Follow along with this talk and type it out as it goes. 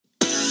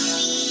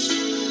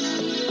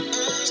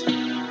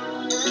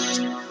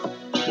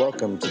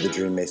Welcome to the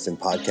Dream Mason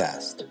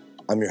podcast.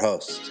 I'm your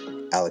host,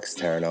 Alex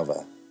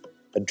Terranova.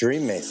 A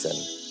dream mason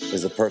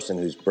is a person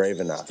who's brave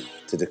enough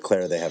to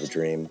declare they have a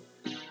dream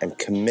and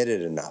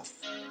committed enough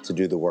to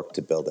do the work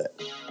to build it.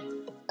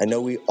 I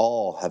know we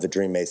all have a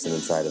dream mason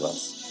inside of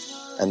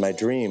us, and my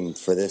dream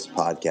for this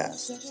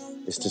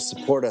podcast is to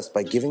support us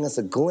by giving us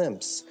a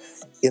glimpse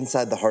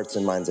inside the hearts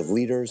and minds of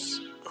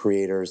leaders,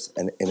 creators,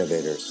 and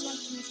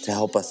innovators to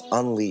help us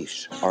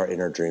unleash our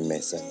inner dream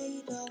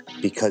mason.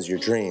 Because your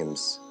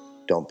dreams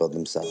don't build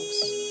themselves.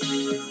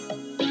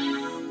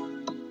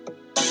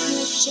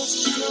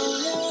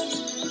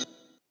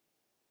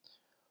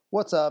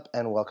 What's up,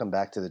 and welcome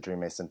back to the Dream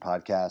Mason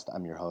podcast.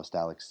 I'm your host,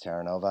 Alex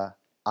Terranova.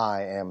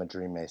 I am a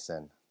Dream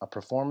Mason, a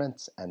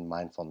performance and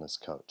mindfulness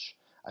coach.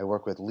 I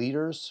work with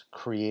leaders,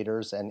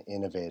 creators, and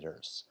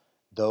innovators,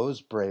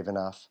 those brave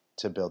enough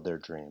to build their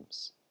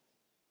dreams.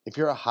 If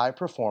you're a high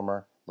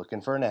performer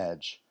looking for an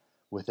edge,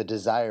 with a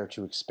desire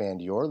to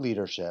expand your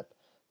leadership,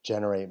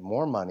 generate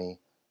more money,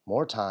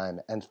 more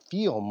time, and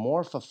feel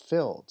more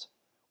fulfilled,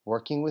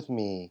 working with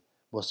me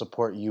will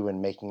support you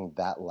in making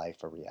that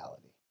life a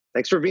reality.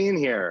 Thanks for being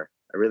here.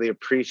 I really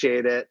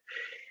appreciate it.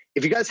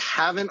 If you guys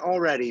haven't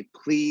already,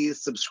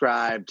 please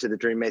subscribe to the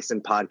Dream Mason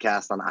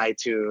podcast on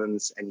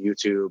iTunes and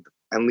YouTube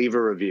and leave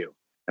a review.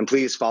 And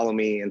please follow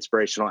me,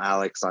 Inspirational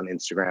Alex, on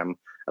Instagram.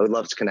 I would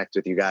love to connect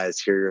with you guys,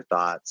 hear your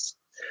thoughts.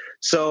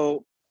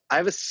 So I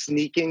have a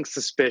sneaking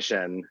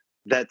suspicion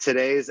that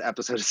today's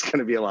episode is going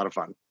to be a lot of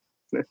fun.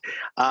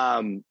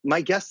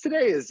 My guest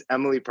today is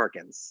Emily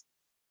Perkins.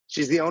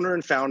 She's the owner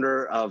and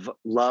founder of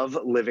Love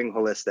Living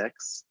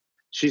Holistics.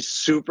 She's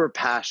super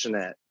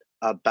passionate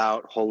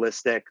about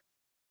holistic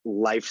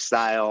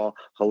lifestyle,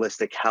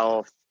 holistic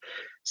health.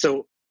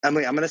 So,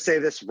 Emily, I'm going to say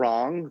this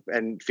wrong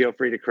and feel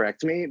free to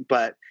correct me,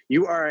 but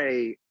you are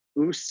a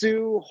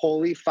Usu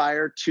Holy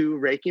Fire 2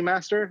 Reiki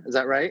master. Is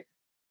that right?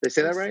 Did I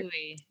say that right?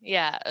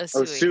 Yeah,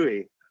 Usui.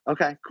 Usui.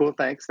 Okay, cool.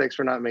 Thanks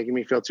for not making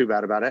me feel too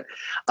bad about it.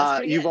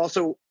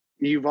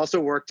 You've also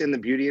worked in the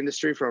beauty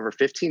industry for over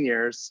 15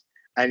 years,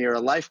 and you're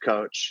a life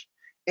coach,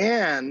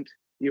 and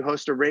you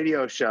host a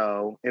radio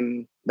show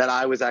that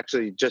I was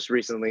actually just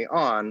recently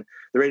on.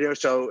 The radio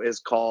show is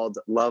called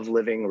Love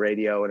Living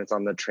Radio, and it's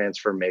on the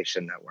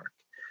Transformation Network.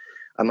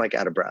 I'm like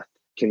out of breath.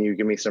 Can you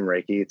give me some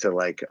Reiki to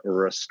like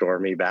restore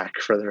me back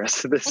for the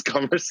rest of this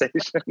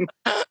conversation?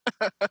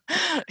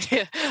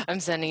 Yeah, I'm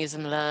sending you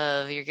some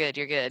love. You're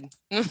good.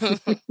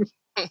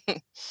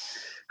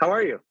 How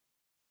are you?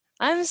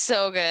 I'm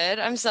so good.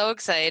 I'm so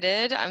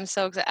excited. I'm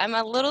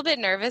a little bit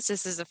nervous.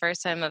 This is the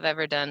first time I've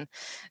ever done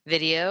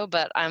video,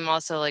 but I'm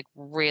also like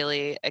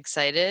really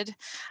excited.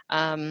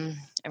 I'm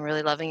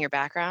really loving your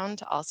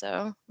background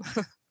also.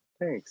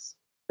 Thanks.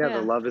 Yeah,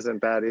 the love isn't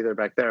bad either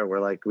back there. We're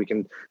like,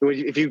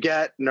 if you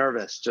get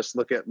nervous, just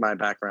look at my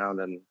background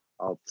and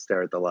I'll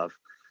stare at the love.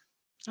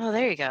 Oh,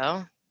 there you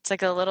go. It's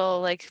like a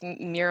little like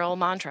mural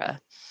mantra.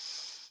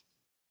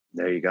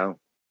 There you go.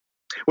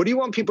 What do you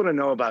want people to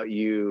know about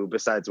you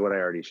besides what I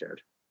already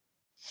shared?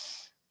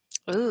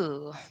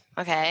 Ooh,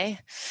 okay.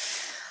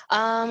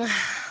 Well,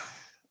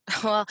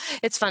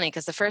 it's funny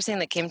because the first thing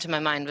that came to my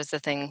mind was the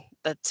thing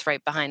that's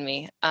right behind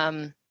me.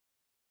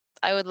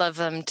 I would love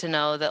them to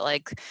know that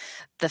like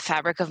the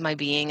fabric of my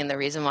being and the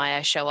reason why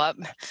I show up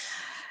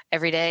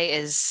every day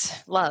is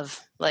love.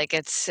 Like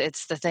it's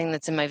the thing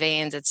that's in my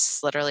veins.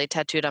 It's literally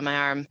tattooed on my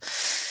arm.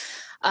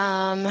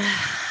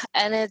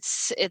 And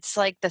it's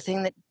like the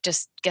thing that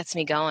just gets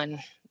me going.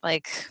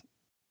 Like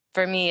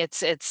for me,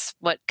 it's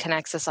what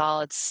connects us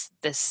all. It's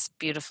this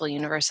beautiful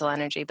universal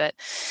energy, but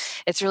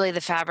it's really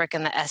the fabric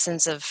and the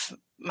essence of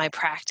my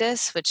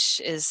practice,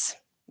 which is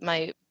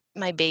my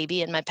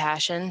baby and my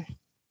passion.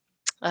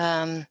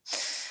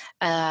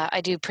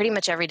 I do pretty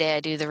much every day. I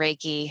do the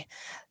Reiki,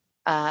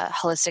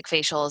 holistic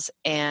facials,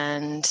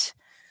 and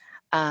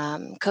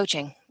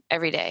coaching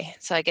every day.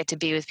 So I get to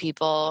be with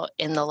people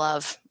in the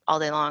love all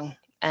day long,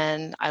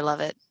 and I love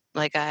it.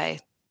 Like I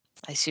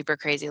super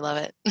crazy love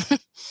it.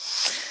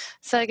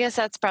 So I guess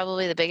that's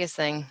probably the biggest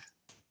thing.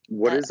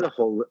 What's a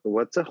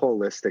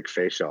holistic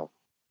facial?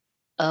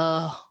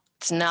 Oh,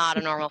 it's not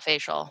a normal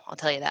facial. I'll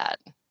tell you that.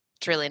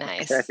 It's really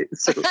nice. Okay,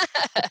 so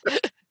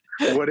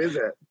what is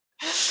it?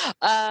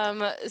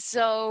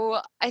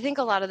 So I think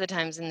a lot of the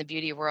times in the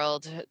beauty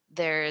world,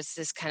 there's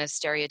this kind of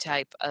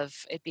stereotype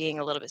of it being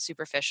a little bit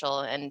superficial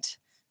and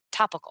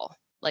topical,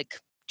 like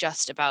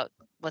just about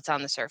what's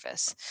on the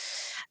surface.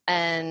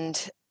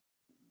 And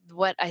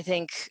what I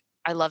think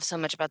I love so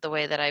much about the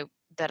way that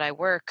I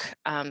work,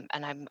 and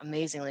I'm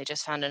amazingly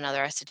just found another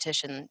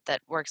esthetician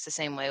that works the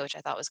same way, which I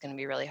thought was going to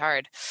be really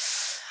hard,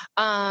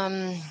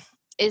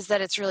 is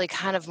that it's really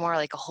kind of more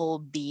like a whole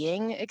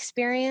being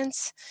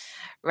experience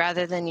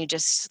rather than you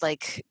just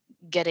like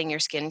getting your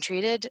skin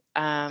treated.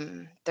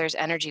 There's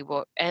energy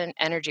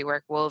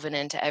work woven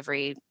into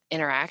every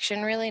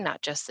interaction, really,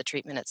 not just the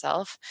treatment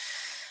itself.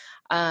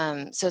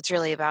 So it's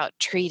really about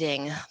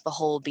treating the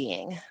whole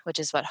being, which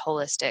is what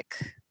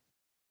holistic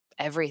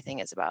everything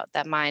is about,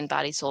 that mind,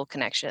 body, soul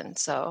connection.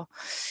 So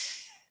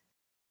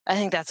I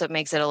think that's what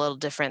makes it a little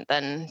different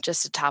than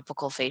just a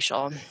topical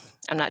facial.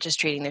 I'm not just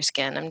treating their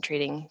skin, I'm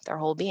treating their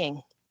whole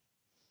being.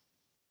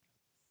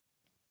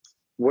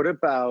 What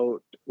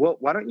about, well,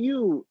 why don't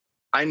you,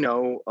 I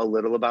know a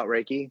little about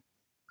Reiki.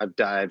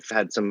 I've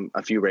had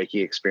a few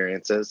Reiki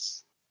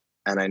experiences,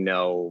 and I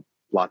know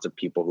lots of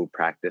people who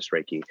practice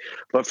Reiki.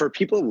 But for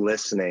people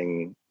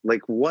listening,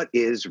 like, what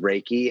is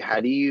Reiki?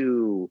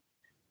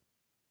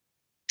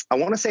 I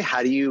want to say,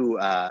 how do you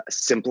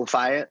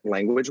simplify it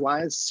language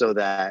wise so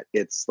that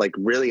it's like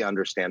really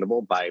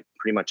understandable by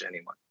pretty much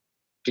anyone?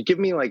 If you give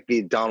me like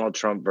the Donald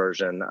Trump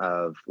version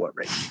of what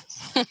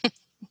Reiki is.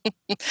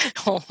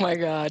 Oh my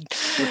God.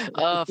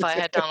 Oh, if I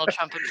had Donald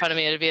Trump in front of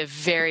me, it'd be a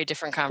very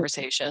different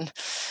conversation.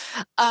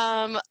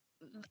 Um,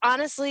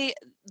 Honestly,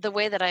 the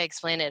way that I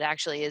explain it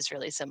actually is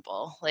really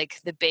simple. Like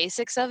the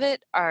basics of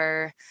it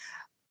are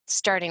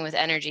starting with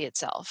energy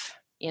itself.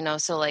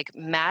 So like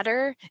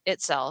matter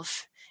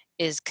itself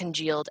is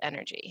congealed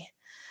energy.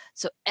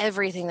 So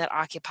everything that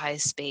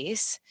occupies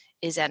space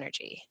is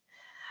energy.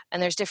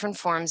 And there's different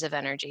forms of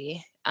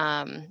energy.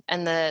 And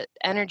the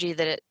energy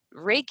that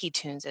Reiki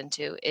tunes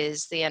into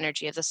is the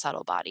energy of the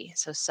subtle body,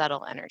 so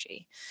subtle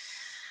energy.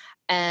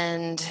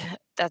 And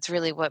that's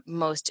really what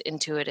most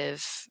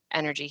intuitive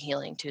energy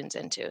healing tunes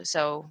into.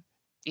 So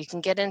you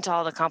can get into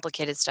all the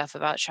complicated stuff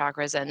about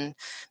chakras and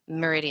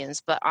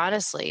meridians, but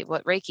honestly,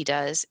 what Reiki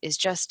does is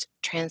just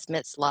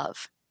transmits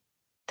love.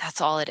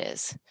 That's all it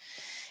is.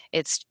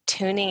 It's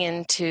tuning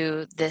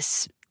into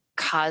this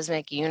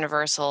cosmic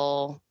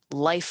universal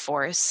life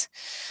force,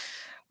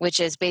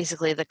 which is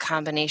basically the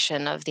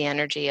combination of the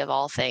energy of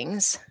all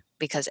things,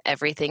 because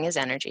everything is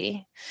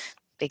energy,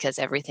 because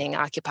everything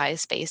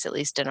occupies space, at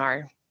least in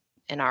our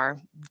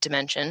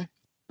dimension.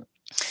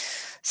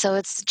 So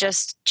it's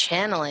just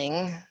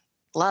channeling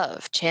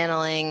love,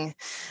 channeling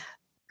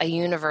a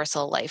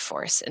universal life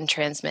force and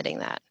transmitting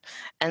that.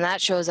 And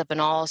that shows up in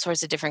all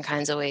sorts of different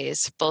kinds of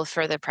ways, both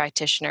for the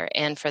practitioner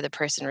and for the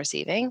person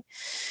receiving.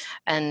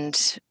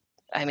 And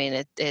I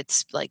mean,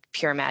 it's like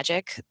pure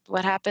magic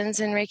what happens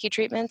in Reiki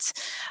treatments.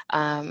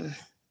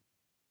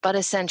 But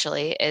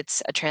essentially,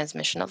 it's a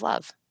transmission of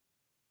love.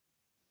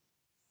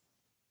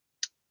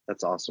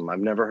 That's awesome. I've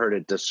never heard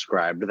it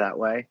described that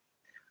way.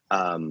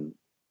 Um,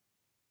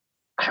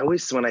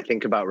 when I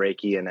think about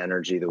Reiki and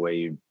energy, the way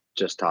you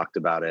just talked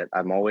about it,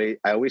 I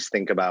always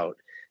think about,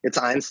 it's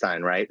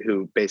Einstein, right?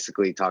 Who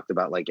basically talked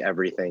about like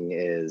everything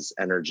is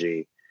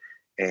energy.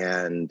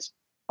 And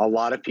a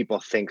lot of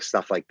people think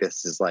stuff like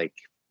this is like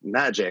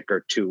magic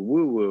or too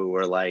woo woo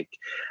or like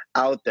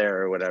out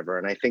there or whatever.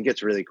 And I think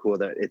it's really cool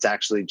that it's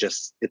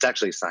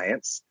actually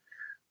science.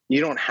 You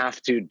don't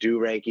have to do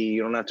Reiki,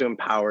 you don't have to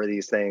empower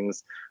these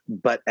things,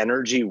 but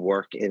energy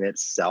work in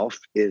itself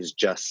is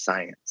just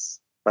science.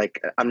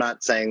 Like, I'm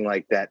not saying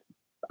like that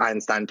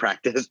Einstein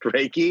practiced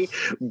Reiki,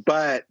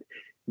 but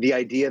the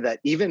idea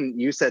that even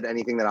you said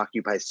anything that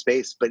occupies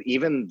space, but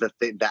even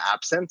the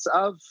absence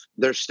of,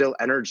 there's still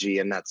energy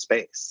in that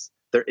space.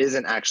 There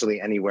isn't actually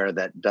anywhere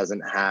that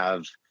doesn't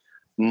have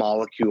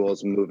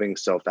molecules moving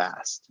so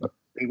fast. I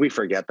think we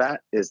forget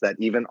that, is that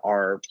even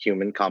our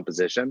human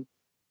composition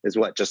is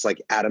what, just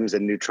like atoms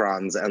and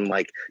neutrons and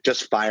like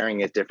just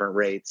firing at different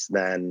rates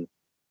than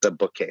the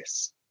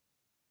bookcase.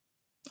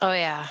 Oh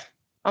yeah.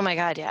 Oh my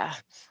God, yeah.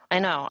 I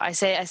know. I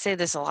say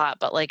this a lot,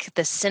 but like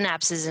the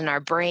synapses in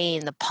our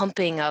brain, the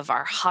pumping of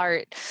our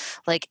heart,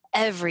 like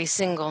every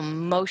single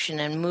motion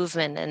and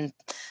movement, and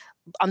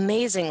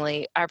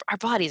amazingly, our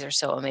bodies are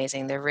so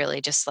amazing. They're really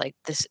just like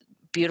this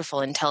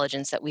beautiful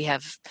intelligence that we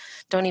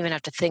don't even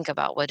have to think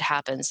about what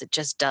happens. It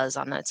just does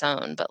on its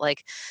own. But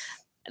like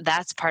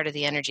that's part of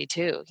the energy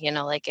too,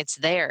 like it's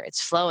there,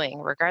 it's flowing,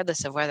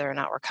 regardless of whether or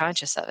not we're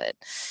conscious of it.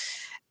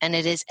 And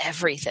it is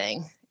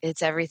everything.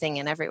 It's everything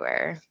and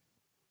everywhere.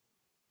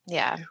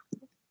 Yeah.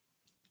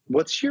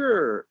 What's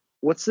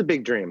the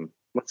big dream?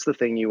 What's the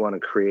thing you want to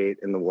create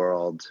in the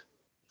world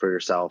for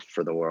yourself,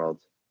 for the world?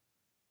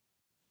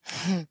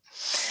 Yeah,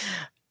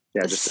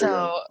 just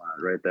So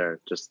right there.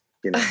 Just,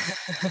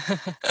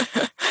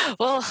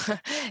 well,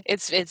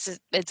 it's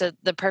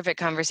the perfect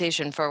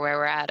conversation for where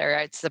we're at, or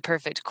it's the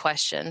perfect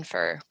question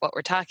for what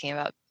we're talking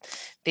about,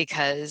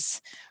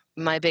 because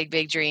my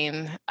big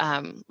dream,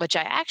 which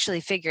I actually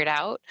figured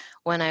out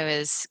when I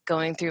was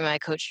going through my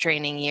coach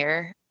training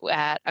year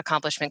at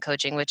Accomplishment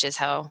Coaching, which is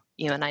how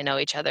you and I know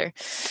each other,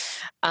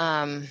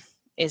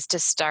 is to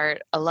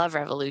start a love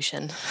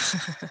revolution.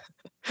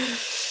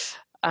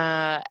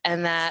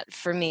 And that,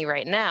 for me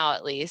right now,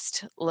 at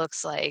least,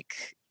 looks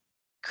like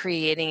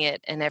creating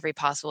it in every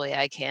possible way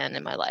I can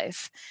in my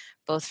life,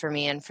 both for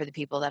me and for the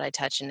people that I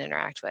touch and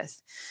interact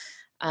with.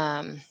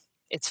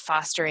 It's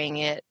fostering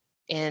it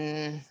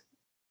in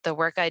the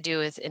work I do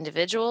with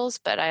individuals,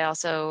 but I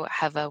also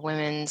have a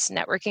women's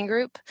networking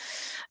group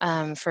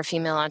for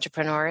female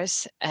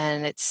entrepreneurs,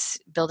 and it's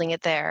building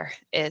it there.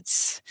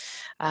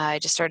 I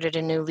just started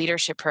a new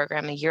leadership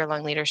program, a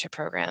year-long leadership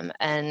program,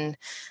 and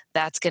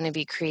that's going to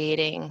be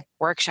creating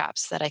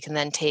workshops that I can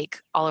then take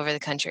all over the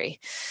country,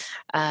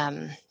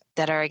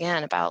 that are,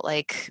 again, about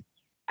like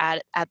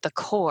at the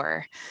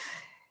core,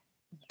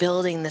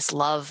 building this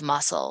love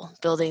muscle,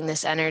 building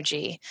this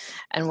energy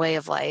and way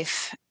of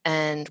life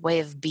and way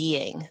of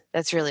being.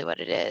 That's really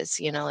what it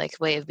is, like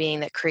way of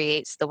being that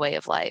creates the way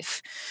of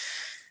life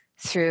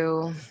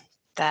through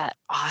that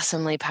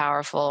awesomely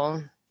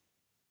powerful,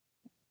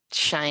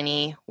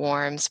 shiny,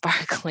 warm,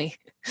 sparkly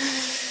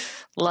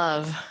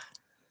love.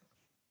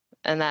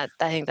 And I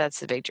think that's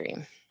the big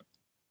dream.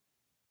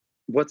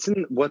 What's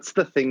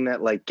the thing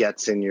that like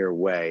gets in your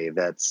way?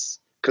 That's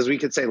because we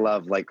could say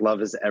love, like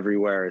love is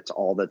everywhere. It's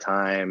all the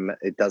time.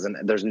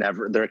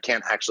 There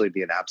can't actually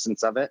be an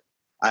absence of it.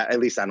 At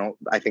least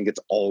I think it's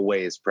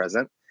always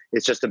present.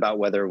 It's just about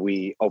whether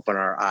we open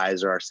our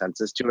eyes or our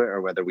senses to it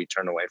or whether we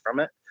turn away from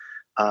it.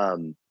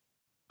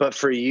 But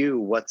for you,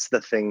 what's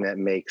the thing that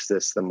makes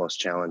this the most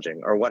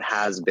challenging, or what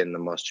has been the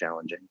most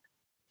challenging?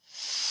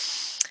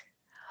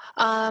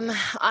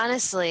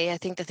 Honestly, I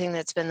think the thing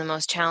that's been the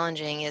most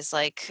challenging is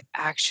like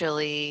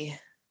actually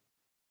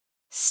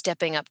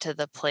stepping up to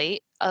the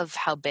plate of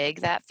how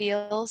big that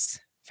feels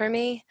for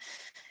me.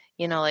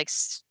 Like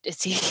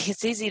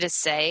it's easy to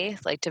say,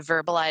 like to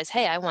verbalize,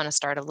 hey, I want to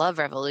start a love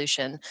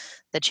revolution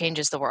that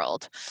changes the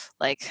world.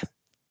 Like,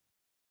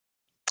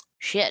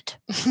 shit.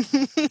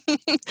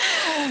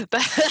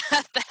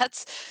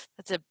 that's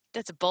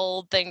a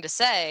bold thing to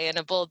say and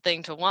a bold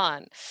thing to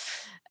want.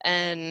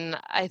 And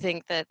I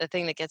think that the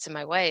thing that gets in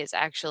my way is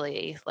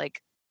actually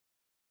like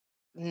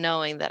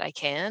knowing that I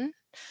can,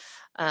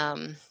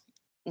 um,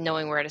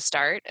 knowing where to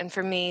start. And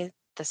for me,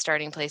 the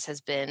starting place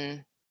has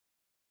been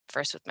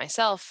first with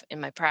myself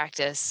in my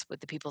practice, with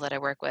the people that I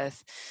work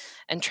with,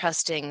 and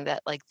trusting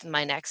that like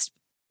my next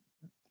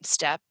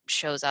step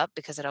shows up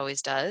because it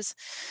always does.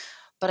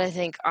 But I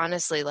think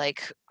honestly,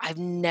 like I've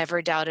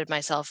never doubted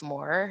myself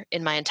more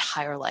in my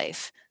entire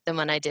life than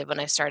when I did when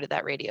I started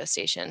that radio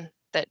station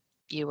that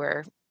you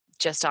were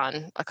just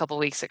on a couple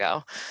weeks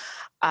ago.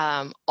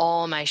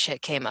 All my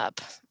shit came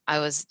up.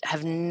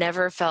 Have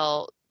never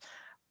felt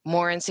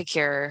more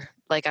insecure,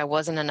 like I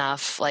wasn't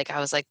enough. Like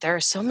I was like, there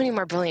are so many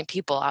more brilliant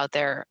people out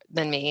there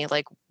than me.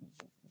 Like,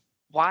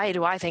 why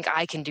do I think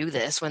I can do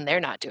this when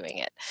they're not doing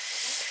it?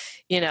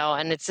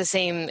 And it's the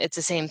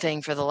same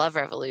thing for the love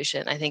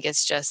revolution. I think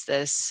it's just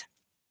this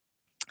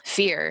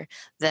fear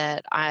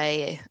that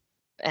I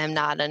am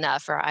not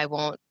enough, or I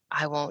won't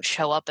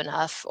show up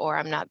enough, or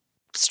I'm not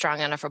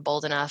strong enough or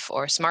bold enough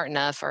or smart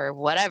enough or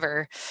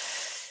whatever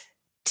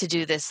to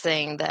do this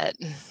thing that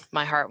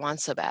my heart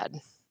wants so bad.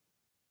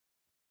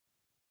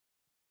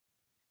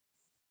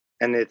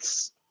 And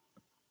it's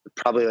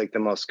probably like the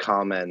most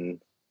common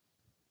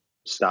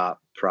stop,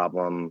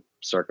 problem,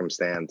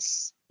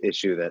 circumstance,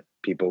 issue that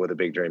people with a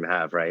big dream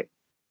have, right?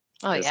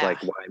 Oh, It's yeah.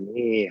 like, why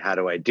me? How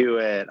do I do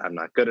it? I'm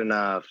not good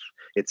enough.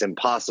 It's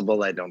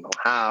impossible. I don't know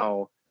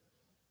how.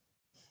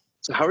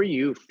 So how are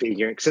you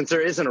figuring, since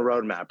there isn't a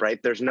roadmap, right?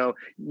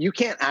 You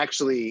can't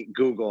actually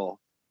Google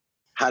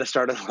how to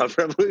start a love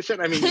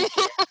revolution. I mean,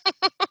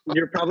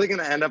 you're probably going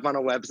to end up on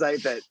a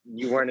website that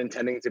you weren't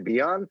intending to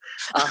be on.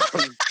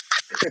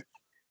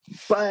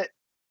 But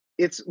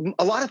it's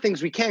a lot of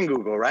things we can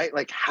Google, right?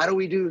 Like, how do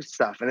we do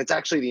stuff? And it's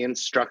actually the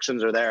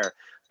instructions are there.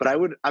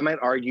 But I might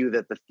argue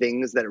that the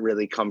things that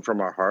really come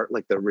from our heart,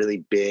 like the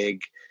really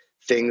big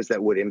things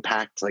that would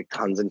impact like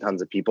tons and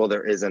tons of people,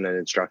 there isn't an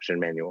instruction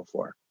manual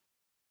for.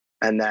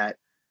 And that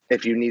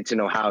if you need to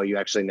know how, you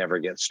actually never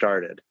get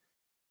started.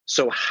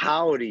 So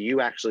how do you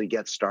actually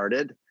get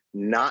started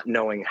not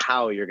knowing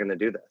how you're going to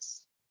do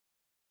this?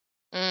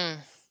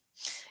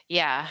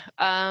 Yeah.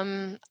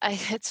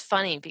 It's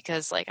funny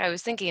because like I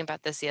was thinking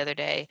about this the other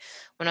day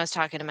when I was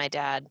talking to my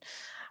dad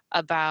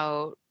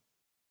about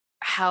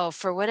how,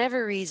 for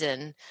whatever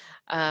reason,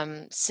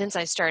 since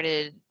I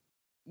started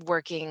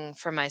working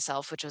for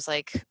myself, which was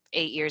like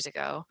 8 years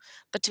ago,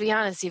 but to be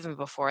honest, even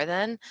before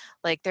then,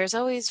 like there's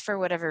always, for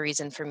whatever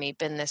reason for me,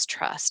 been this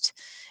trust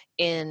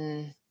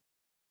in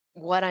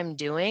what I'm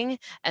doing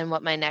and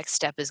what my next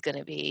step is going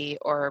to be,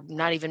 or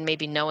not even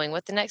maybe knowing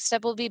what the next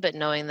step will be, but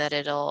knowing that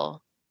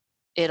it'll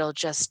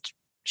just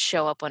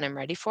show up when I'm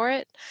ready for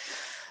it.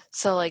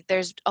 So like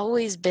there's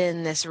always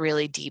been this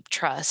really deep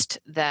trust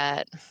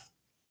that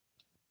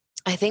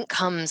I think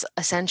comes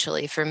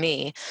essentially for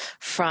me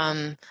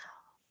from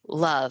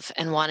love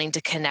and wanting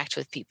to connect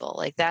with people.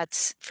 Like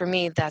that's, for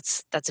me,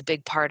 that's a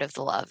big part of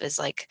the love, is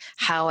like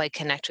how I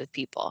connect with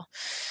people.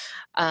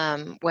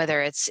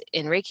 Whether it's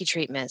in Reiki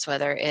treatments,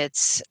 whether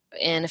it's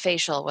in a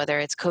facial, whether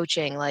it's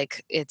coaching,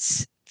 like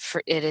it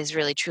is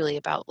really truly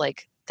about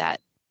like that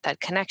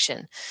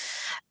connection.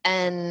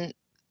 And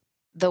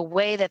the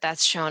way that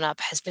that's shown up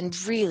has been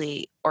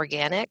really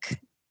organic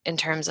in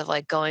terms of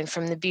like going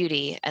from the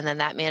beauty and then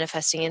that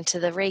manifesting into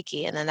the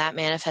Reiki and then that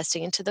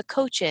manifesting into the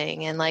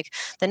coaching. And like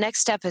the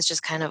next step has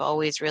just kind of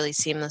always really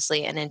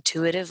seamlessly and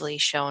intuitively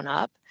shown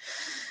up.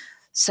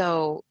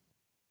 So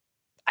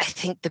I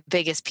think the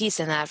biggest piece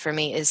in that for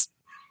me is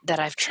that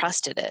I've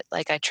trusted it.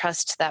 Like I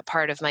trust that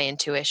part of my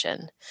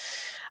intuition.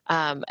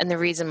 And the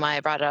reason why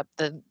I brought up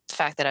the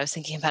fact that I was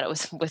thinking about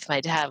it with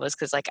my dad was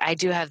because like I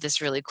do have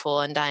this really cool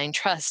undying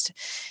trust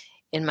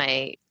in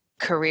my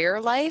career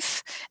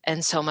life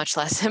and so much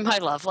less in my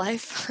love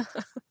life.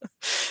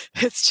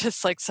 It's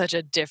just like such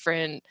a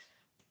different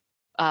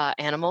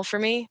animal for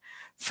me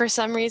for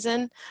some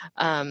reason.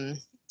 And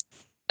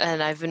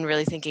I've been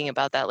really thinking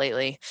about that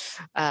lately.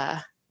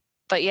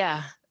 But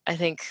yeah, I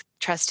think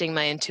trusting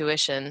my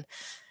intuition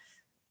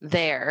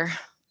there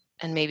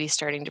and maybe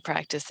starting to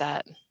practice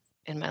that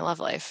in my love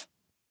life.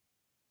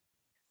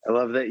 I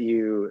love that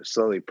you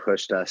slowly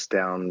pushed us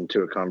down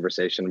to a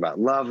conversation about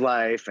love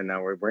life, and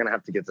now we're going to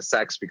have to get to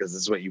sex because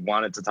this is what you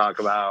wanted to talk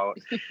about.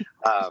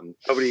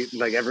 Nobody,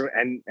 like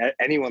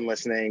anyone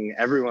listening,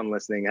 everyone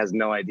listening has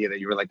no idea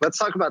that you were like, let's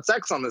talk about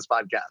sex on this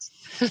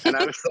podcast. And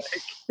I was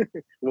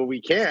like, well,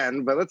 we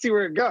can, but let's see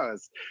where it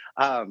goes.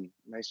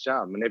 Nice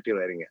job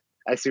manipulating it.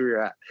 I see where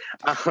you're at.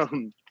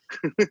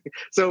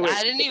 So wait,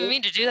 I didn't even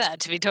mean to do that,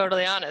 to be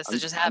totally honest. It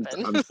just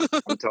happened.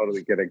 I'm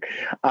totally kidding.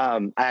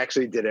 I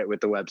actually did it with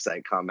the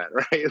website comment,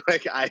 right?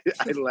 Like I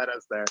led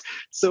us there.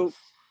 So,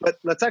 but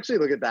let's actually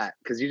look at that,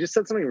 because you just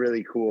said something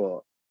really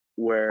cool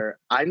where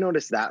I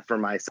noticed that for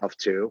myself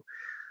too.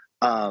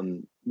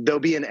 There'll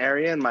be an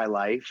area in my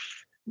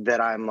life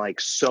that I'm like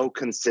so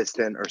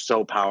consistent or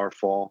so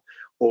powerful,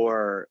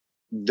 or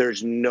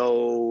there's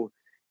no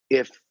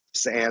ifs,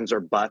 ands, or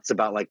buts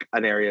about like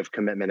an area of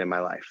commitment in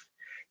my life.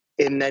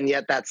 And then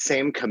yet that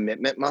same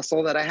commitment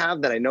muscle that I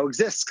have that I know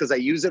exists because I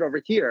use it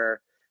over here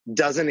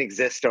doesn't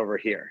exist over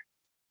here.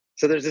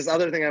 So there's this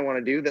other thing I want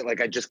to do that like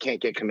I just can't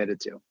get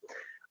committed to.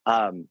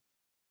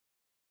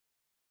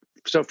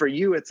 So for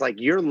you, it's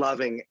like you're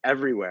loving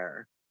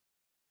everywhere,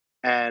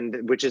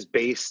 and which is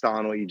based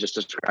on what you just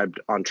described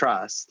on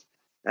trust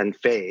and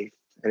faith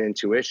and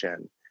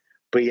intuition.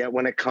 But yet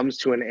when it comes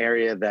to an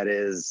area that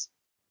is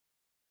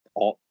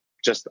all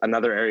just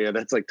another area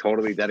that's like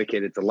totally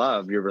dedicated to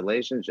love, your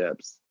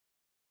relationships,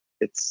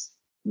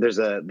 there's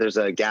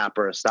a gap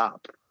or a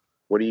stop.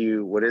 What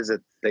is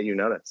it that you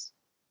notice?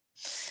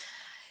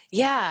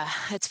 Yeah,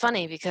 it's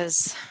funny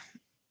because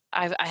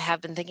I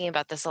have been thinking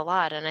about this a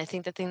lot. And I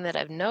think the thing that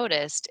I've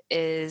noticed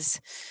is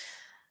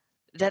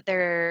that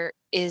there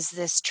is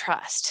this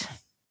trust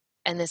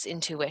and this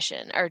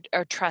intuition,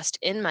 or trust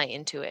in my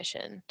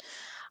intuition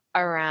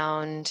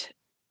around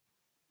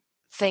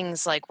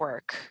things like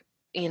work,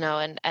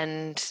 and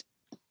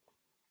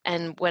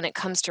when it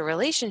comes to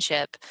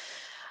relationship,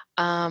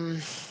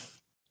 um,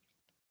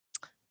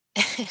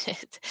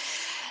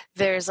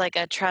 there's like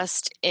a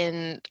trust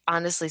in,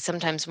 honestly,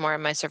 sometimes more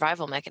in my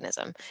survival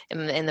mechanism,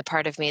 in the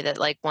part of me that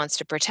like wants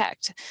to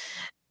protect.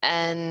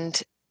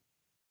 And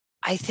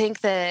I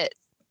think that,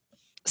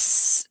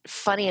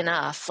 funny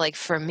enough, like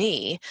for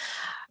me,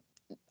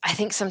 I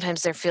think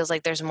sometimes there feels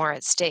like there's more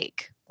at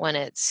stake when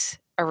it's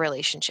a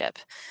relationship.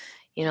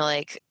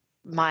 Like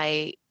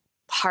my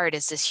heart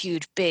is this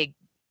huge, big,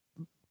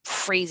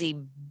 crazy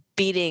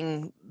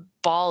beating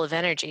ball of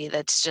energy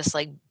that's just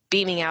like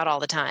beaming out all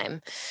the time.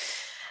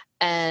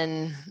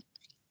 And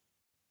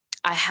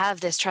I have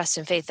this trust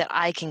and faith that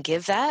I can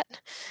give that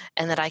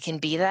and that I can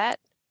be that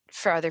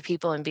for other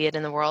people and be it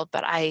in the world.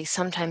 But I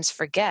sometimes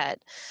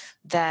forget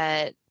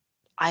that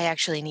I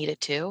actually need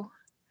it too.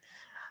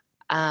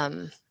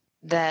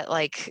 That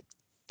like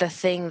the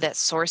thing that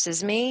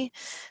sources me,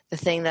 the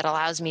thing that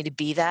allows me to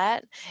be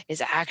that,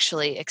 is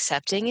actually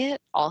accepting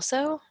it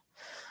also.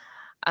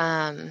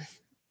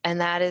 And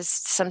that is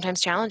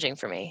sometimes challenging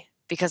for me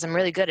because I'm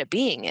really good at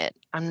being it.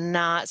 I'm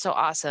not so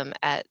awesome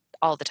at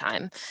all the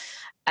time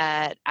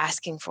at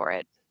asking for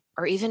it,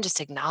 or even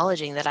just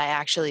acknowledging that I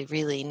actually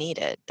really need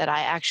it, that I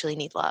actually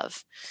need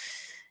love,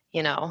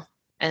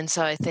 And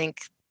so I think,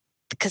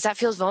 because that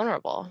feels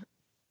vulnerable.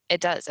 It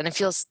does. And it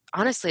feels,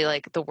 honestly,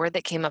 like the word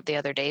that came up the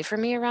other day for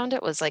me around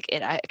it was like,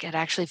 it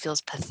actually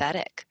feels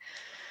pathetic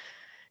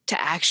to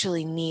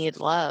actually need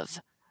love.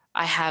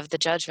 I have the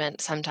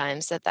judgment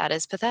sometimes that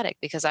is pathetic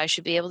because I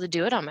should be able to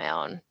do it on my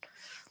own.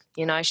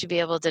 I should be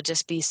able to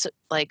just be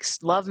like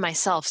love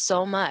myself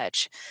so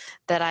much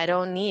that I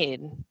don't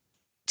need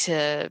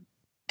to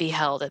be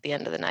held at the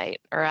end of the night,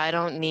 or I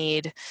don't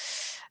need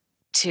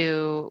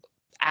to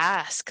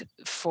ask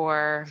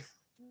for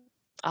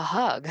a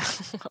hug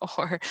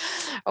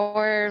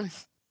or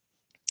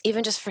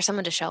even just for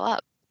someone to show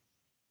up.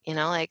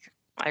 Like,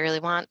 I really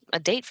want a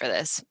date for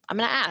this. I'm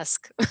going to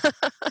ask.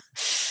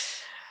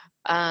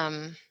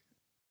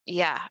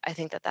 Yeah, I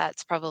think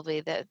that's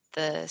probably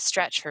the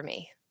stretch for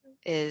me,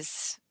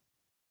 is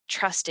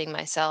trusting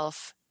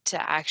myself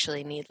to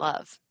actually need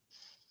love.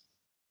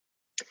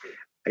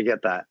 I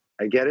get that.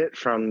 I get it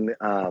from,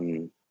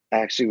 I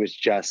actually was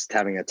just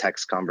having a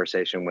text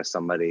conversation with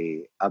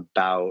somebody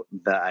about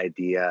the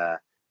idea.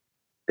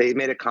 They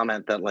made a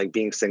comment that like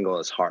being single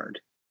is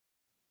hard.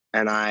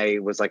 And I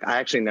was like, I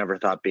actually never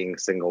thought being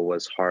single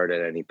was hard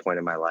at any point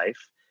in my life,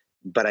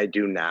 but I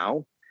do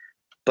now.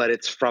 But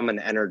it's from an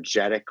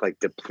energetic, like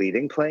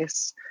depleting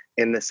place,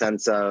 in the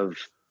sense of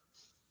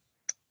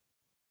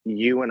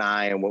you and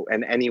I,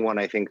 and anyone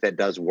I think that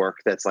does work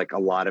that's like a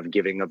lot of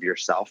giving of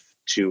yourself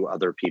to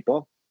other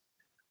people.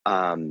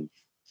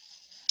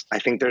 I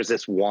think there's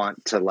this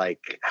want to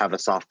like have a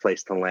soft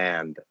place to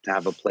land, to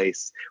have a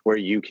place where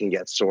you can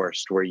get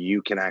sourced, where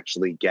you can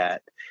actually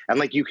get, and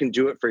like you can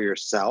do it for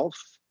yourself,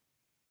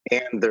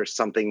 And there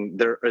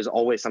is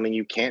always something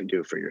you can't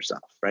do for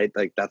yourself, right?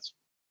 Like that's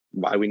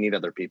why we need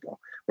other people.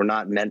 We're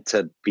not meant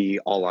to be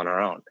all on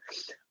our own.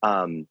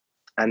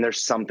 And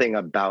there's something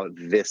about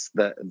this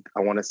that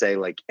I want to say,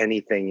 like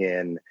anything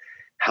in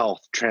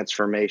health,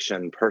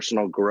 transformation,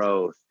 personal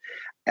growth,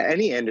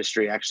 any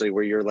industry actually,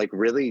 where you're like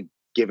really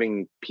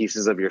giving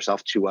pieces of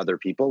yourself to other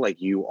people,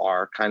 like you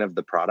are kind of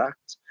the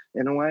product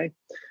in a way,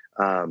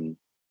 that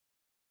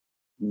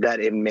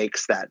it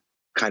makes that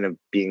kind of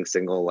being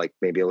single like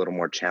maybe a little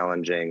more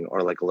challenging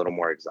or like a little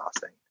more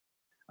exhausting.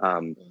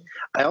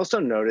 I also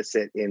notice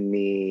it in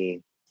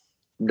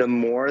the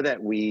more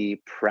that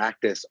we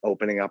practice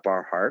opening up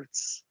our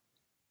hearts,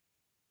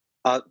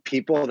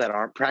 people that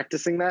aren't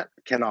practicing that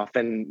can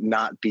often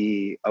not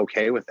be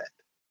okay with it.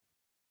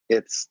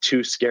 It's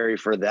too scary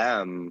for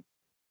them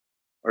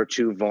or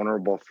too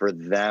vulnerable for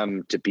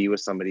them to be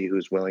with somebody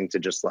who's willing to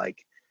just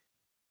like,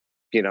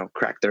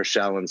 crack their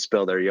shell and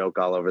spill their yolk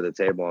all over the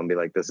table and be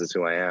like, this is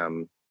who I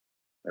am.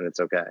 And it's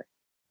okay.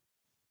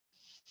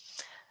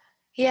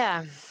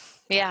 Yeah.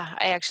 Yeah.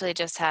 I actually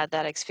just had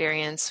that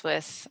experience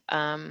with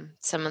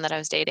someone that I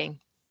was dating,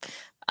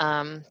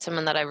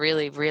 someone that I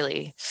really,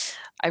 really,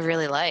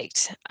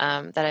 liked,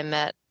 that I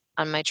met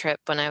on my trip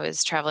when I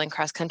was traveling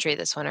cross country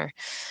this winter.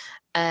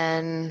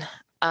 And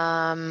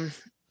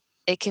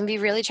it can be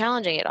really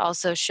challenging. It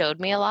also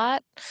showed me a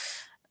lot,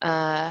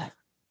 uh,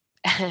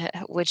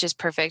 which is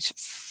perfect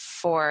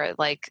for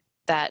like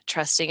that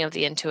trusting of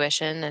the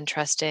intuition and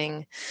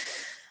trusting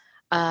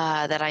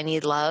that I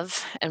need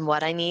love and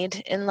what I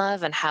need in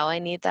love and how I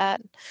need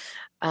that.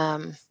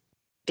 Um,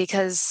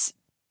 because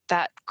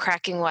that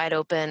cracking wide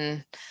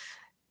open,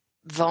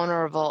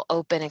 vulnerable,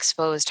 open,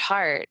 exposed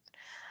heart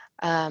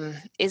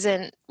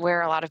isn't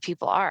where a lot of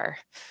people are.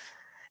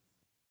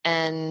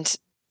 And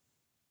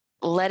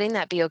letting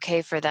that be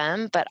okay for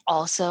them, but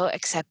also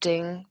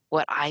accepting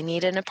what I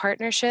need in a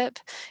partnership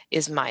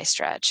is my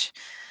stretch.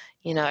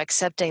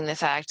 Accepting the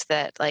fact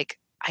that like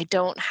I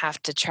don't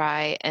have to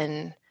try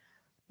and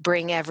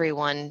bring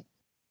everyone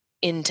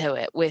into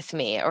it with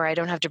me, or I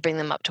don't have to bring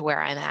them up to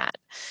where I'm at.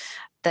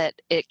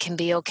 That it can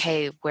be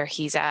okay where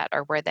he's at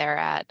or where they're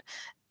at.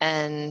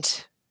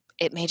 And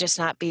it may just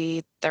not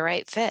be the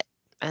right fit,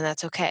 and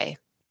that's okay.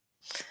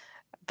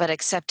 But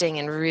accepting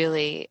and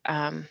really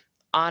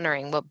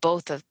honoring what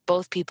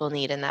both people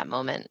need in that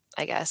moment,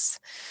 I guess,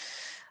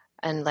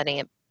 and letting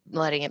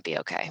it be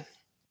okay.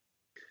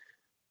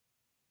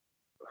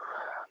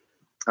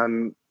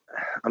 I'm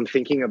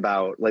thinking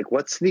about like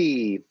what's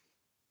the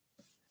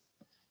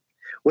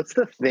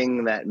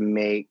thing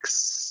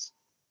that's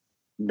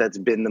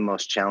been the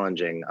most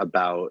challenging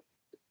about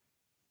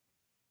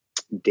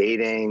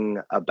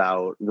dating,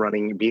 about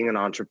being an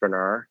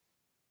entrepreneur.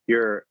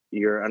 You're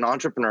an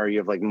entrepreneur, you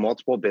have like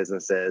multiple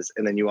businesses,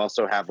 and then you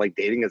also have like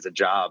dating as a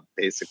job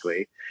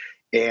basically.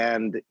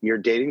 And you're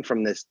dating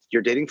from this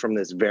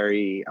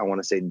very, I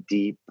want to say,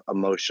 deep,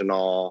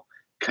 emotional,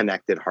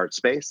 connected heart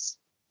space,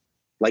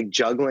 like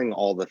juggling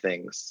all the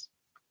things.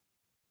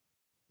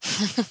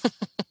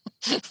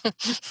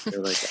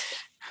 You're like,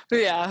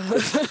 Yeah.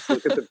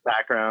 look at the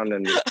background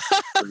and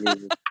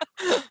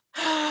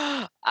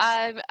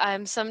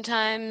I'm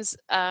sometimes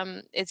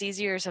it's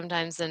easier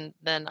sometimes than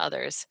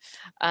others.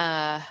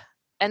 And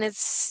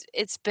it's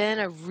been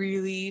a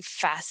really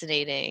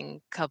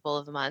fascinating couple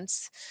of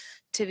months,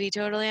 to be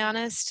totally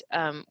honest,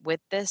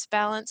 with this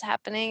balance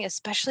happening,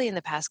 especially in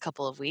the past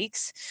couple of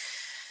weeks.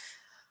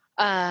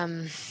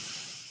 Um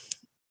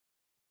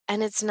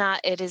and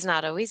it is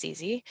not always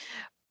easy,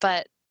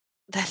 but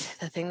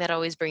the thing that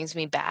always brings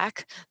me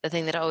back, the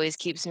thing that always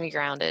keeps me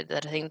grounded,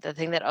 the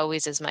thing that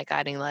always is my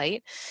guiding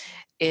light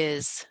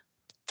is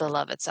the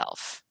love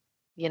itself.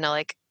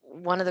 Like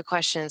one of the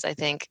questions I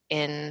think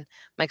in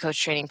my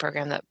coach training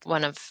program that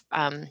one of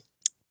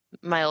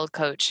my old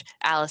coach,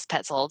 Alice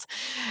Petzold,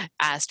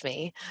 asked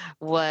me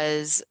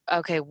was,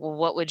 okay, well,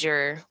 what would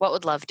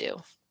love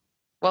do?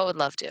 What would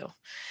love do?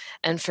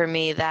 And for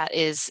me,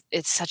 it's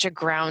such a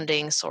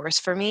grounding source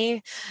for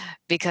me,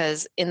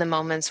 because in the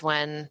moments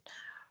when,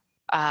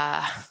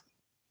 uh,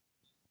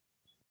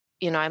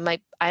 I'm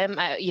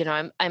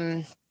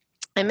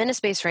in a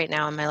space right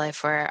now in my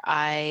life where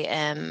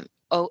I'm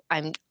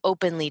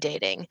openly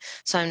dating.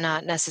 So I'm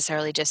not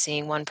necessarily just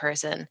seeing one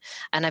person.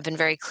 And I've been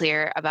very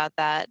clear about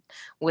that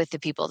with the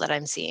people that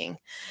I'm seeing.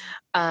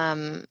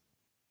 And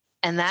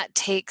that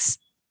takes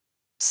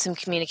some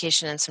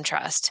communication and some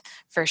trust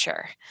for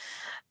sure.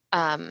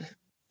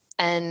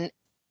 And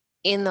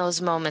in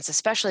those moments,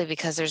 especially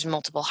because there's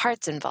multiple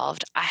hearts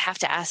involved, I have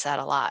to ask that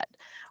a lot.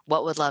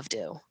 What would love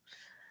do?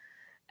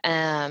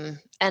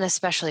 And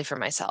especially for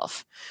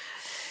myself,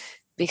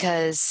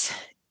 because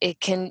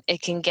it can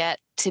get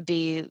to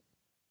be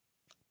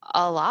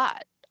a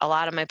lot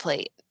on my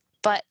plate.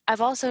 But I've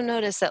also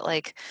noticed that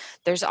like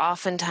there's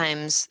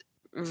oftentimes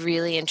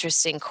really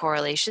interesting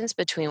correlations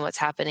between what's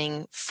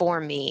happening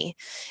for me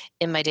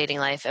in my dating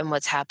life and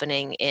what's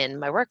happening in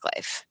my work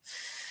life.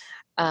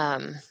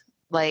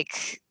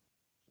 Like,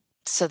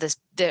 so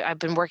I've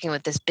been working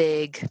with this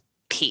big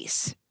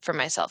piece for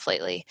myself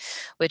lately,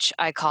 which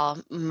I call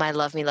my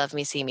love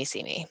me, see me,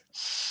 see me.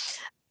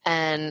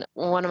 And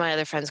one of my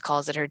other friends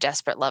calls it her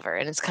desperate lover.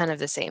 And it's kind of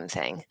the same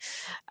thing.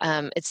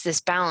 It's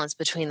this balance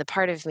between the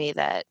part of me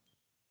that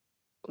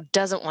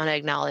doesn't want to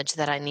acknowledge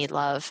that I need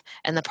love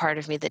and the part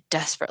of me that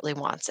desperately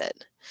wants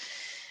it.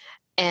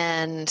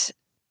 And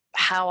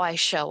how I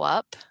show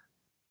up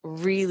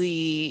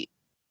really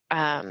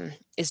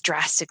is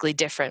drastically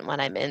different when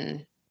I'm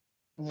in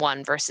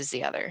one versus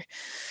the other.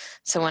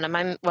 So when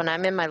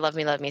I'm in my love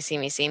me,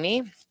 see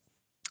me,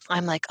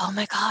 I'm like, oh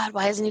my God,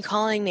 why isn't he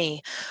calling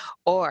me?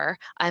 Or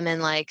I'm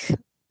in like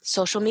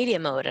social media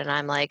mode and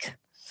I'm like,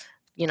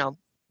 you know,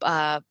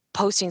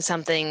 posting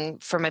something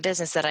for my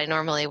business that I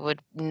normally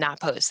would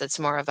not post. That's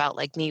more about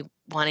like me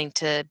wanting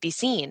to be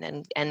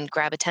seen and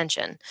grab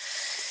attention.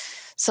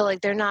 So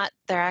like they're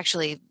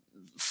actually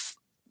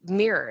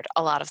mirrored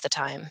a lot of the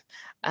time.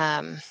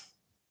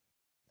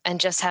 And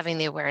just having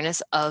the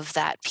awareness of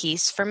that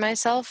piece for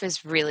myself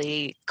is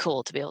really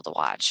cool to be able to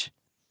watch.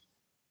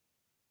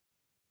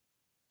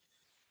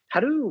 How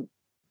do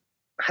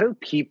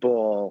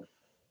people,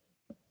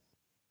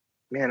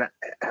 man,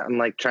 I'm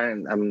like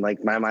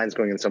my mind's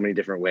going in so many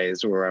different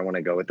ways where I want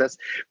to go with this,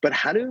 but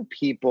how do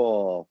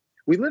people,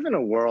 we live in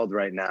a world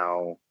right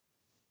now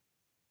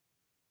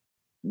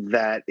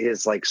that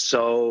is like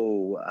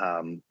so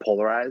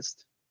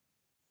polarized,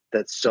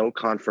 that's so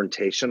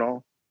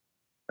confrontational.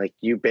 Like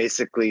you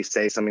basically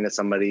say something to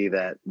somebody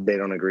that they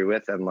don't agree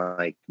with, and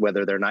like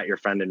whether they're not your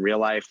friend in real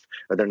life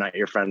or they're not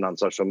your friend on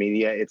social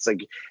media, it's like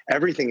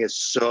everything is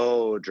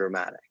so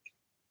dramatic.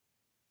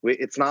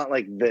 It's not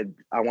like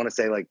I want to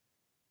say like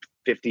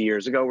 50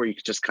 years ago where you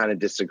could just kind of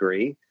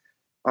disagree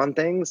on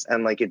things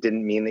and like it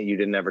didn't mean that you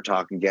didn't ever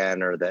talk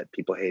again or that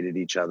people hated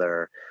each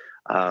other.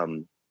 But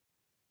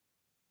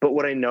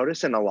what I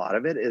notice in a lot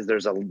of it is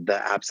there's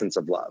the absence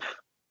of love.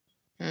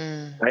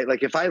 Right?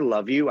 Like if I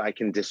love you, I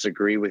can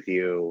disagree with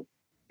you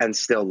and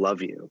still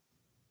love you.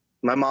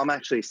 My mom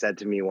actually said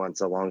to me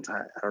once, a long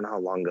time, I don't know how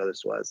long ago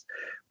this was,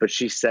 but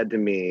she said to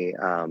me,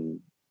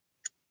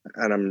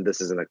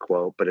 this isn't a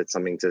quote, but it's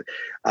something to,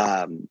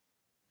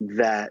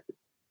 that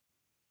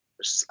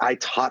I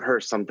taught her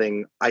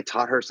something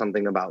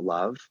about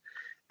love.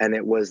 And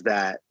it was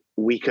that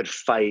we could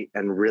fight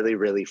and really,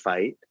 really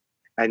fight.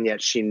 And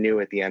yet she knew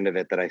at the end of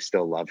it that I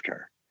still loved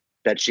her.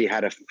 That she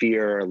had a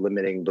fear or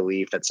limiting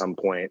belief at some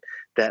point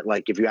that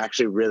like, if you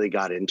actually really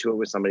got into it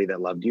with somebody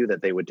that loved you,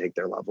 that they would take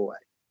their love away.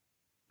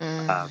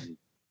 And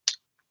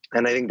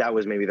I think that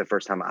was maybe the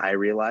first time I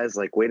realized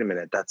like, wait a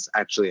minute, that's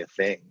actually a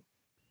thing,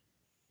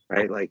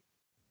 right? Like,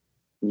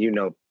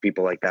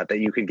 people like that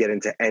you could get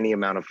into any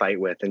amount of fight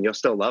with and you'll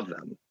still love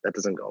them. That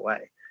doesn't go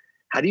away.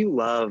 How do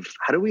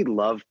we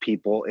love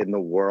people in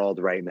the world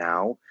right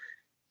now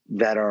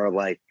that are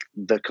like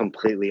the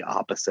completely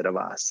opposite of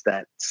us,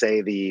 that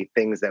say the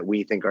things that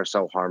we think are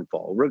so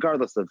harmful,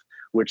 regardless of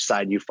which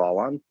side you fall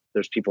on?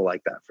 There's people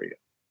like that for you.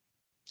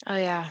 Oh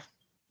yeah.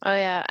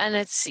 And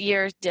it's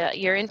your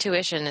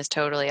intuition is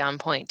totally on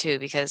point too,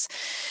 because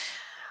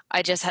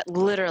I just had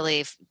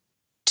literally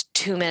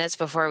 2 minutes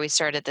before we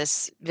started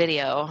this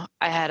video,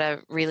 I had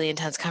a really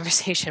intense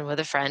conversation with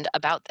a friend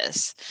about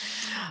this,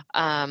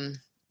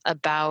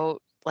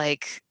 about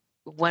like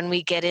when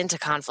we get into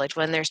conflict,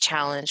 when there's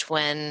challenge,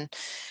 when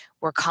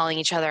we're calling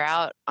each other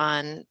out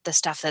on the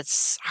stuff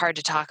that's hard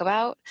to talk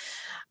about,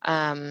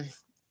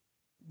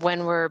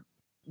 when we're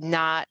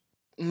not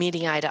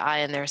meeting eye to eye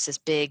and there's this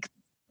big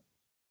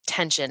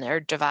tension or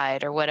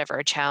divide or whatever,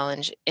 a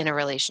challenge in a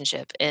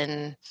relationship,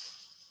 in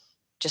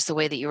just the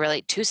way that you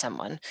relate to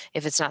someone,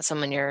 if it's not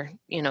someone you're,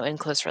 in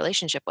close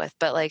relationship with.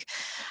 But like,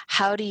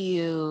 how do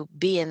you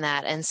be in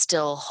that and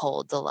still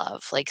hold the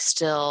love, like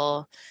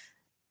still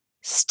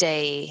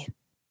stay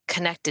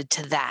connected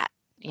to that,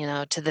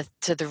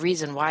 to the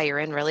reason why you're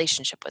in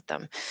relationship with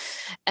them?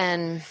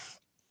 And,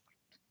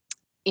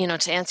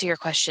 to answer your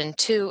question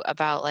too,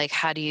 about like,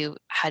 how do you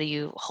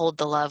hold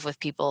the love with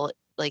people,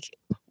 like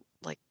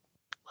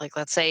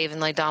let's say even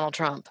like Donald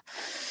Trump,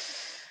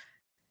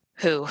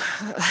 who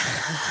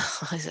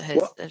is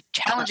a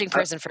challenging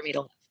person for me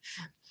to love.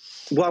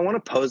 Well, I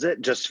want to pose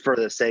it just for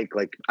the sake,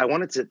 like I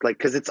wanted to, like,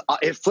 because it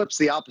flips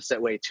the opposite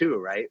way too,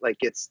 right? Like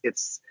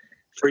it's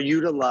for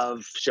you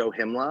to show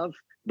him love,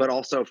 but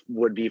also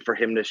would be for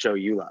him to show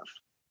you love.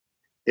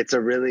 It's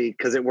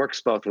because it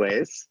works both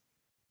ways.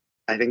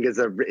 I think is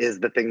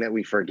the thing that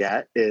we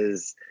forget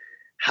is,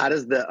 how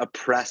does the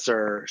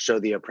oppressor show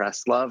the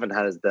oppressed love, and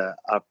how does the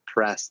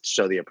oppressed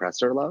show the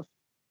oppressor love?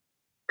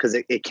 Because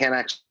it can't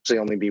actually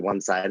only be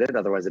one-sided,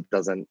 otherwise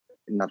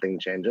nothing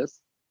changes.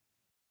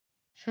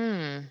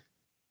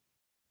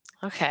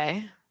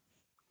 Okay.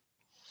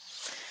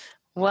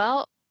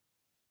 Well,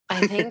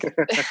 I think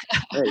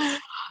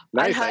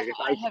Nice.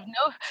 I have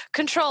no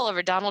control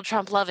over Donald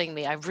Trump loving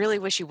me. I really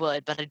wish he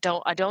would, but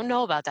I don't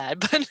know about that.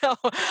 But no,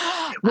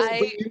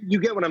 but you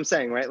get what I'm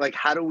saying, right? Like,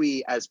 how do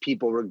we, as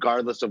people,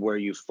 regardless of where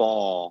you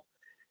fall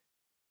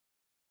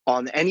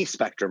on any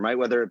spectrum, right?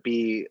 Whether it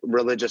be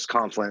religious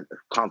conflict,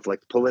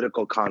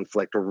 political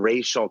conflict,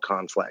 racial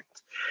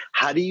conflict,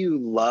 How do you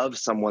love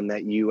someone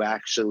that you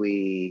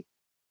actually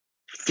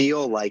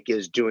feel like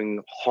is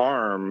doing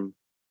harm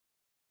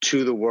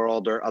to the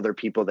world or other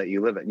people that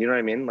you live in? You know what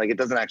I mean? Like, it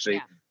doesn't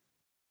actually.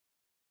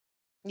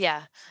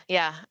 Yeah,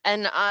 yeah,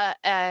 and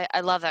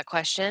I love that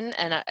question,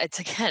 and it's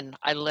again,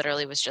 I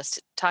literally was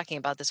just talking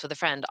about this with a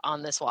friend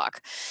on this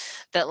walk,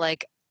 that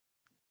like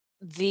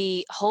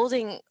the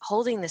holding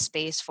the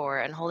space for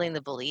and holding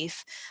the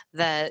belief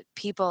that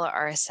people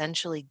are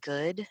essentially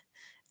good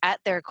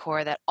at their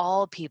core, that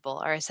all people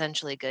are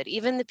essentially good,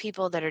 even the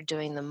people that are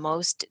doing the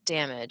most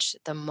damage,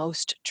 the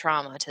most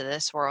trauma to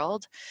this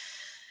world,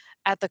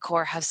 at the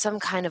core have some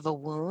kind of a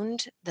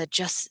wound that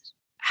just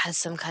has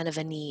some kind of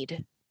a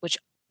need, which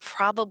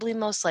probably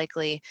most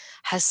likely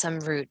has some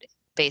root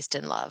based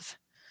in love.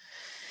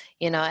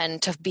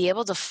 And to be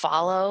able to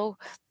follow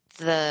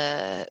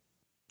the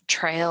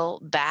trail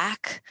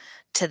back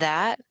to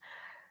that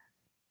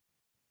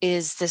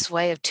is this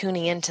way of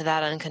tuning into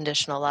that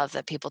unconditional love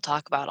that people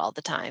talk about all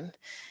the time.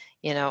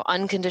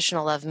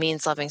 Unconditional love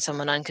means loving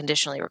someone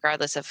unconditionally,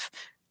 regardless of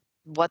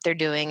what they're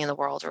doing in the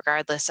world,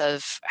 regardless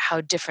of how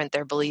different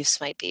their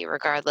beliefs might be,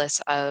 regardless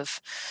of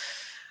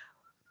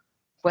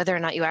whether or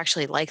not you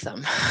actually like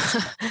them.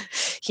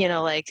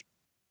 Like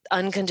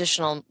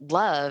unconditional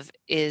love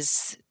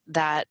is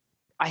that,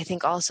 I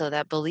think, also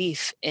that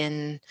belief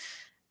in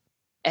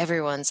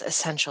everyone's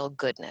essential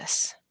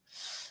goodness,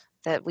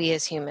 that we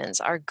as humans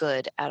are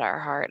good at our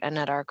heart and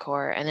at our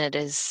core. And it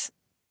is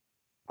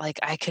like,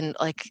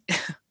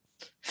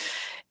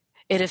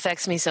 it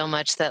affects me so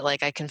much that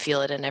like I can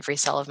feel it in every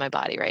cell of my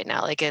body right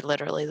now. Like it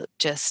literally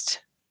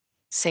just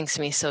sinks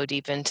me so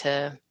deep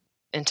into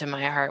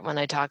my heart when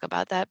I talk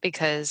about that,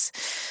 because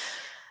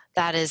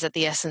that is at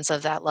the essence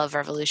of that love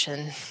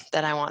revolution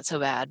that I want so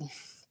bad,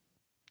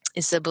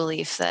 is the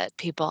belief that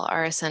people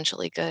are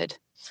essentially good.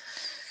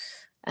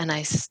 And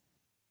I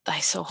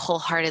so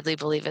wholeheartedly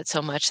believe it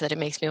so much that it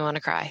makes me want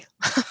to cry.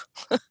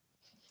 Well,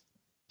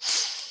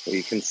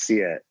 you can see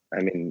it.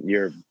 I mean,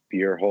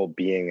 your whole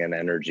being and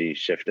energy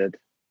shifted.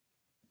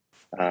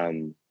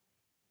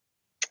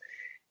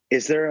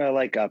 Is there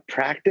a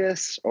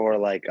practice or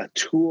like a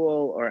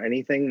tool or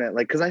anything that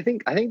because I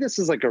think this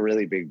is like a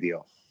really big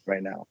deal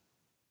right now,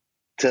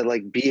 to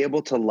like be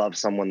able to love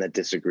someone that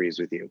disagrees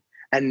with you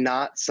and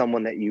not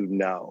someone that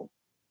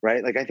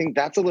right? Like I think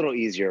that's a little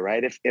easier,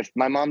 right? If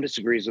my mom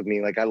disagrees with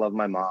me, like I love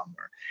my mom,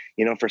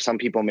 or for some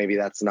people maybe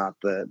that's not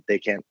they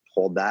can't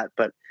hold that,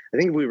 but I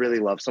think if we really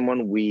love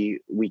someone, we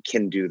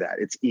can do that.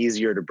 It's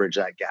easier to bridge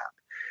that gap.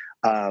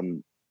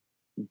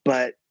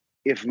 But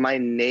if my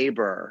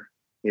neighbor,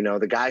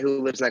 the guy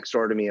who lives next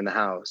door to me in the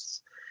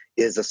house,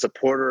 is a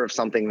supporter of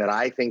something that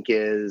I think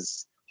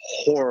is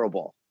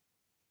horrible,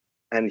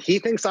 and he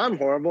thinks I'm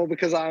horrible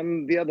because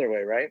I'm the other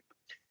way, right?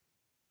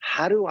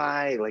 How do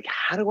I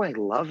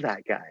love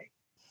that guy?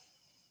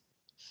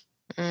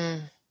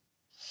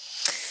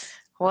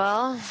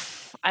 Well,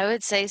 I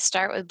would say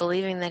start with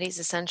believing that he's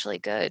essentially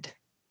good.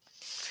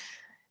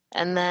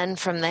 And then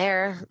from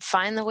there,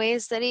 find the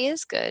ways that he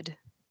is good.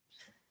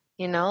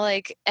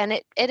 And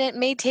it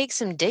may take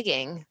some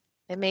digging.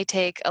 It may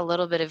take a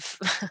little bit of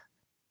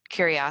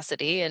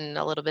curiosity and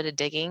a little bit of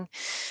digging.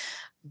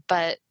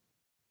 But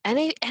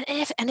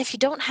if you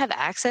don't have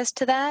access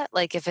to that,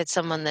 like if it's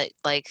someone that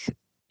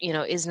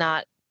is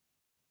not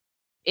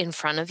in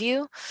front of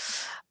you,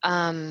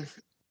 again,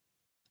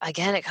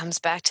 it comes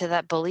back to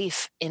that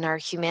belief in our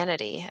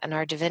humanity and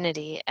our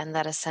divinity and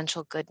that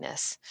essential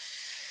goodness.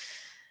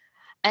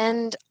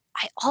 And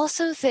I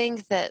also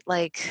think that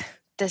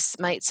this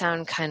might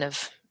sound kind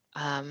of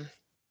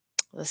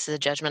this is a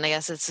judgment, I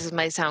guess. This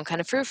might sound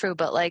kind of frou-frou,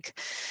 but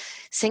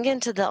sink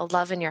into the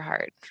love in your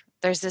heart.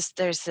 There's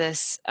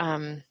this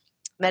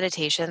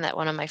meditation that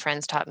one of my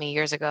friends taught me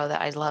years ago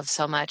that I love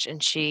so much,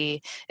 and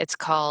it's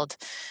called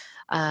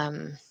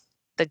the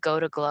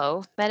Go to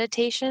Glow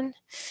meditation,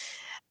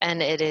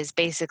 and it is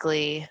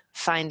basically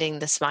finding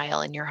the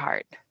smile in your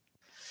heart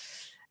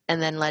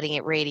and then letting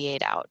it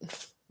radiate out,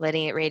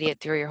 letting it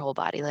radiate through your whole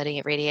body, letting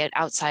it radiate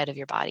outside of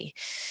your body.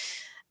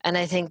 And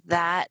I think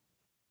that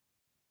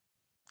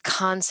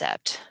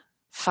concept,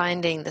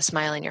 finding the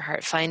smile in your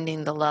heart,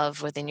 finding the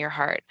love within your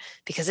heart,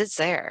 because it's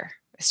there,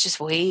 it's just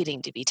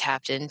waiting to be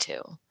tapped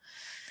into,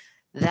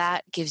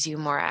 that gives you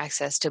more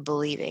access to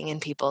believing in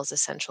people's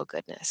essential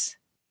goodness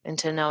and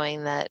to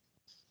knowing that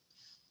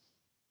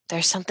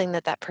there's something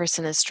that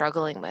person is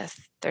struggling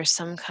with. There's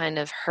some kind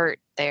of hurt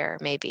there,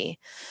 maybe,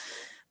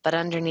 but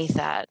underneath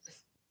that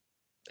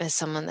is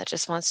someone that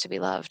just wants to be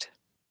loved.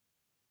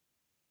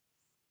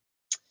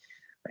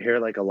 I hear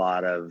a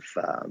lot of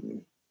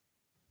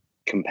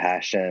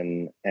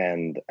compassion,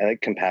 and I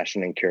like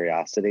compassion and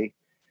curiosity,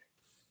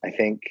 I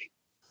think,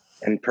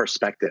 and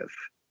perspective,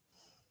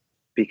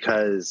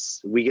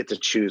 because we get to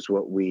choose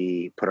what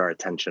we put our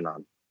attention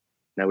on.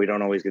 Now, we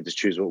don't always get to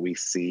choose what we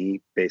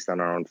see based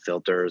on our own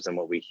filters and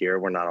what we hear.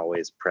 We're not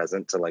always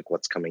present to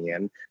what's coming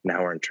in and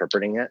how we're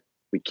interpreting it.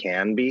 We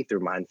can be through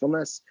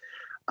mindfulness.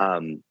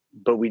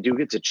 But we do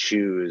get to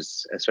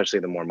choose, especially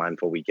the more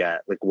mindful we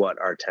get, what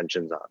our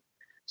attention's on.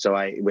 So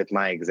with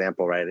my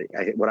example, right,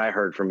 what I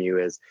heard from you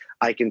is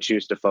I can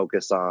choose to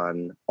focus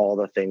on all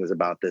the things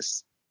about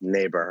this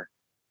neighbor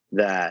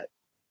that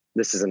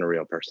this isn't a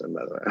real person,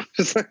 by the way,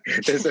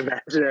 this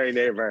imaginary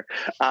neighbor.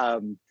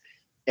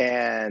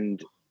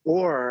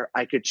 Or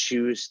I could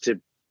choose to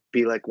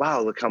be like,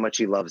 wow, look how much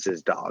he loves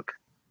his dog.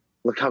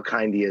 Look how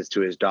kind he is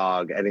to his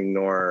dog, and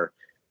ignore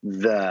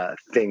the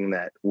thing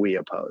that we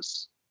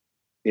oppose,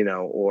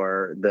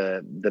 or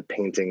the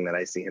painting that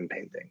I see him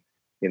painting,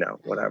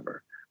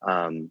 whatever.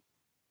 And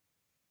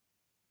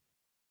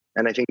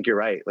I think you're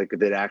right. Like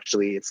that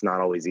actually it's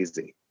not always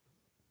easy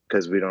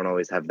because we don't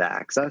always have the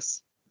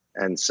access.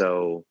 And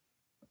so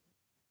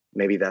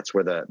maybe that's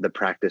where the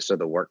practice or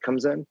the work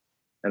comes in.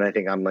 And I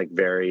think I'm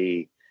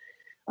very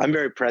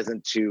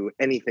present to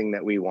anything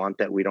that we want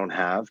that we don't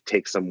have.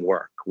 Take some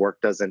work.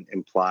 Work doesn't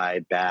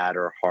imply bad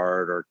or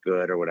hard or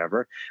good or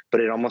whatever,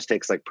 but it almost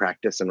takes like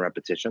practice and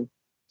repetition.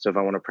 So if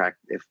I want to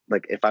practice,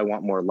 if I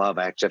want more love,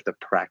 I actually have to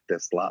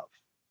practice love.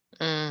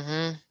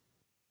 Mm-hmm.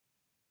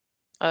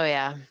 Oh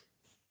yeah.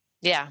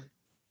 Yeah.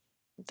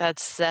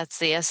 That's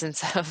the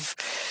essence of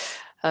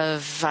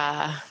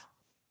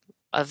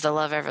the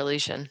love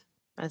evolution.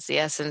 That's the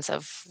essence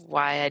of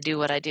why I do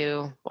what I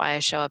do, why I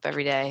show up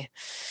every day.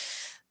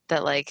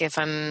 That like if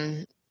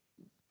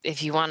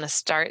you want to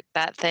start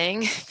that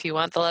thing, if you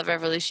want the love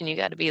revolution, you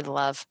got to be the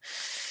love.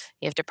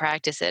 You have to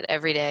practice it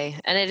every day.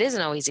 And it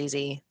isn't always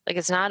easy. Like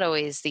it's not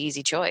always the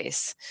easy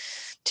choice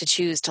to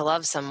choose to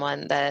love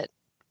someone that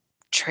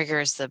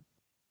triggers the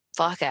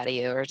fuck out of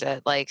you or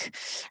that like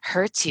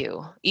hurts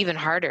you. Even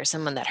harder,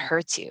 someone that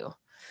hurts you.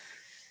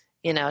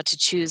 To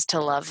choose to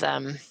love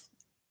them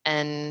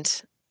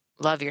and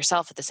love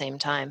yourself at the same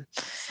time.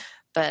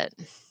 But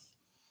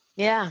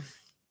yeah,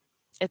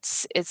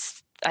 it's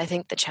I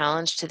think the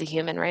challenge to the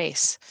human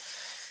race.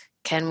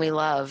 Can we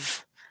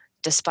love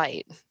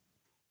despite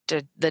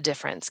the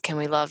difference? Can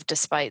we love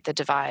despite the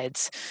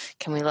divides?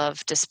 Can we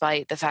love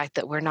despite the fact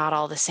that we're not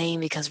all the same,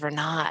 because we're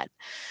not?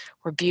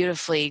 We're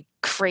beautifully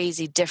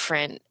crazy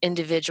different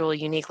individual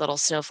unique little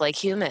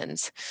snowflake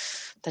humans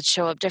that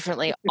show up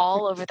differently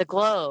all over the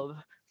globe.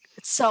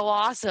 It's so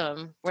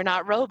awesome. We're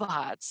not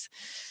robots.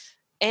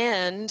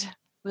 And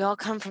we all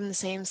come from the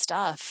same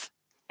stuff.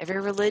 Every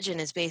religion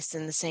is based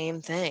in the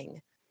same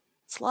thing.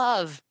 It's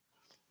love.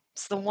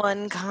 It's the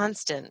one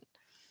constant.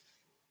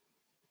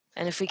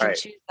 And if we can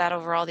choose that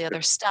over all the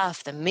other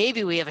stuff, then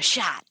maybe we have a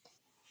shot.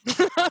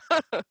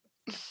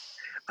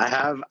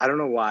 I don't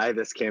know why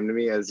this came to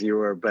me as you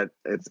were, but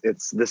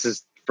this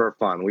is for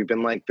fun. We've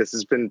been this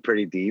has been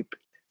pretty deep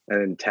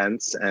and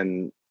intense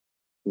and,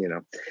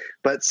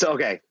 but so,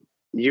 okay.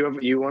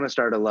 You want to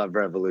start a love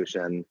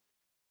revolution.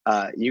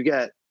 You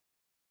get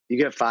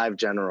 5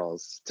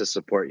 generals to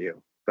support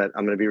you, but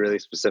I'm going to be really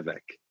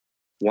specific.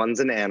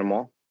 One's an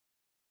animal.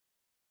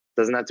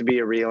 Doesn't have to be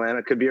a real animal.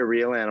 It could be a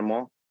real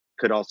animal.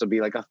 Could also be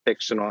like a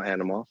fictional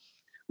animal.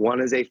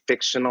 One is a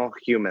fictional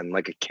human,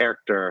 like a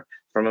character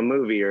from a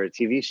movie or a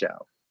TV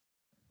show.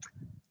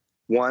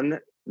 One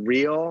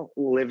real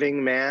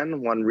living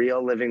man, one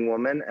real living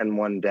woman, and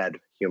one dead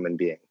human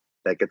being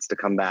that gets to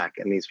come back.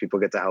 And these people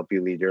get to help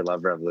you lead your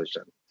love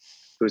revolution.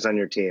 Who's on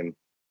your team?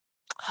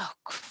 Oh,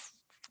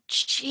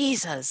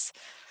 Jesus.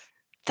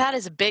 That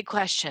is a big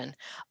question.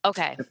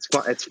 Okay. It's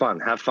fun. It's fun.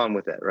 Have fun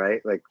with it,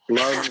 right? Like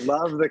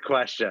love the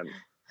question.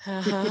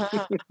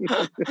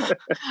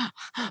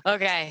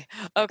 Okay.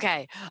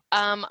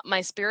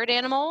 My spirit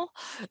animal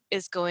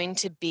is going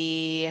to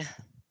be,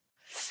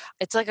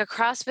 it's like a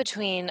cross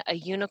between a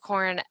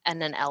unicorn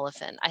and an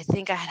elephant. I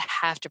think I'd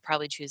have to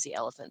probably choose the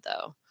elephant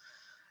though.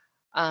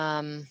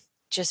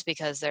 Just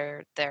because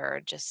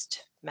they're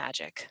just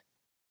magic.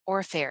 Or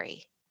a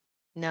fairy.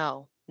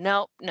 No,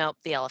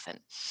 the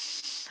elephant.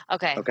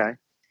 Okay.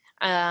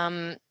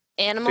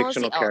 Animal is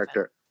the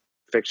elephant.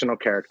 Fictional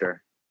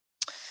character.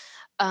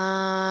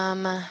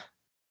 I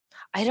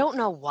don't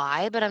know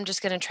why, but I'm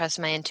just going to trust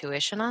my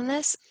intuition on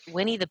this.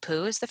 Winnie the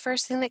Pooh is the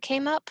first thing that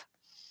came up.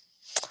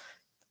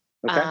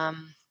 Okay.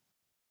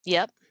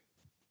 Yep.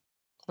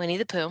 Winnie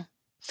the Pooh.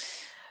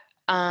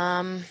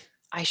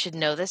 I should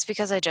know this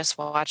because I just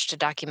watched a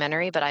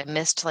documentary, but I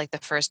missed like the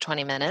first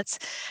 20 minutes.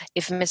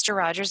 If Mr.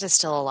 Rogers is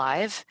still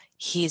alive,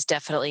 he's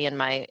definitely in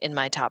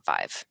my top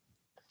 5.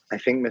 I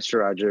think Mr.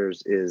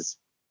 Rogers is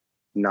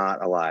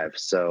not alive,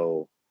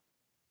 so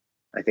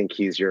I think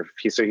he's your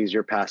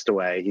passed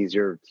away. He's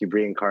your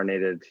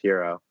reincarnated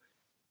hero.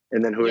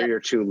 And then who are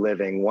your 2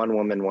 living? One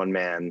woman, one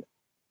man.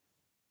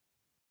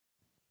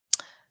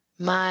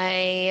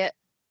 My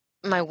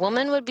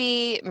woman would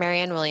be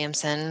Marianne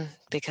Williamson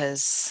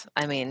because,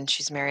 I mean,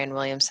 she's Marianne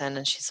Williamson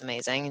and she's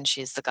amazing and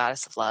she's the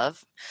goddess of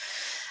love.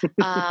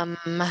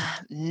 Man,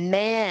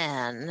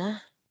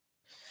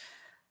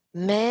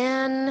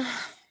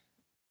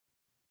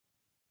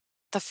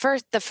 the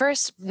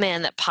first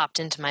man that popped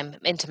into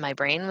my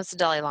brain was the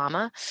Dalai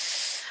Lama.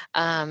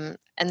 And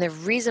the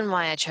reason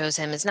why I chose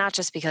him is not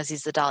just because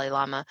he's the Dalai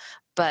Lama,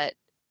 but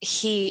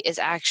he is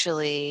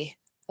actually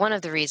one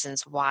of the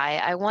reasons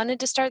why I wanted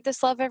to start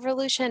this love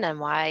revolution and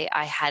why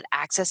I had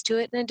access to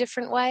it in a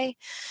different way,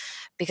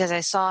 because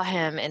I saw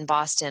him in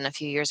Boston a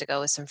few years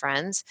ago with some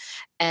friends,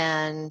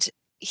 and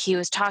he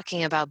was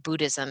talking about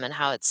Buddhism and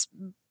how it's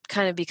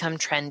kind of become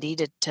trendy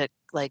to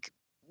like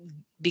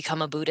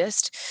become a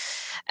Buddhist.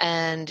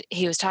 And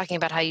he was talking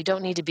about how you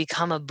don't need to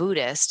become a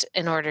Buddhist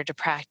in order to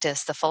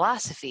practice the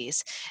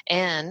philosophies,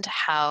 and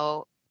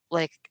how,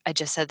 like I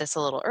just said this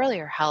a little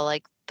earlier, how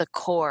like the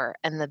core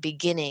and the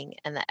beginning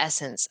and the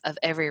essence of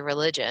every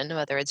religion,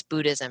 whether it's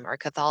Buddhism or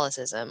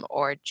Catholicism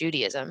or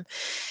Judaism,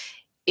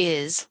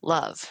 is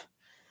love.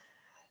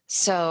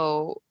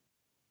 So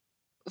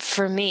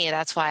for me,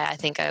 that's why I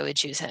think I would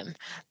choose him,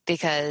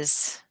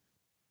 because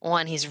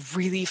one, he's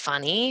really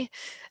funny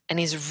and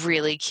he's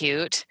really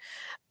cute.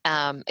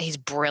 He's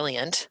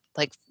brilliant,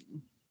 like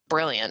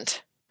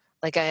brilliant.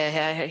 Like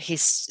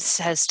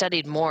has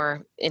studied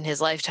more in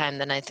his lifetime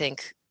than I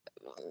think,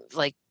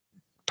 like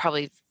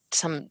probably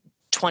some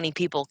 20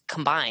 people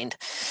combined.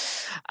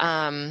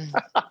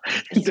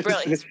 He's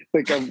brilliant.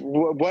 Like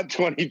what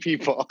 20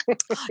 people?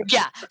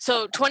 Yeah,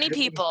 so 20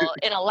 people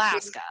in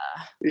Alaska.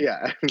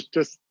 Yeah,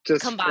 just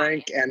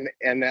combined. Frank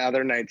and the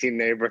other 19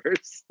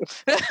 neighbors.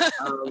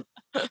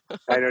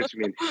 I know what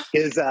you mean.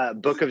 His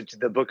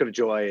the Book of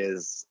Joy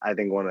is, I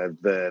think, one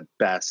of the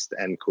best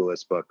and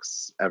coolest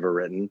books ever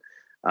written.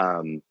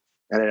 And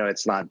I know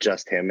it's not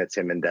just him; it's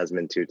him and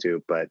Desmond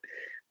Tutu, but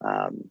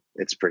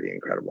it's pretty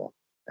incredible.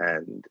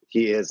 And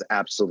he is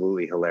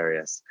absolutely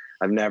hilarious.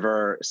 I've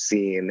never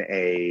seen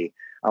I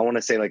want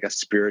to say like a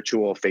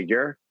spiritual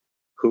figure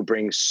who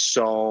brings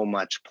so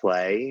much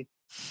play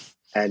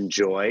and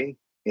joy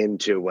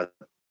into what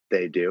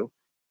they do.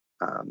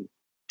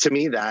 To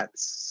me,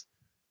 that's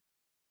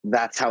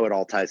how it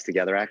all ties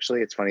together.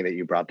 Actually, it's funny that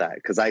you brought that,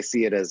 because I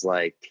see it as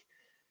like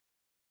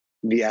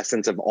the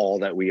essence of all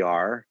that we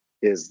are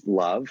is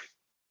love.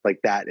 Like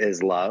that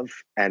is love,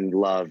 and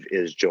love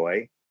is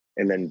joy,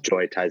 and then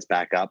joy ties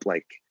back up.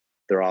 Like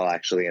they're all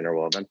actually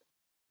interwoven.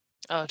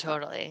 Oh,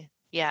 totally.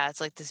 Yeah,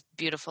 it's like this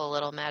beautiful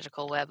little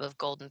magical web of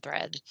golden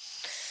thread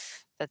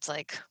that's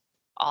like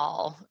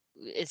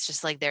it's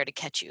just like there to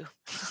catch you.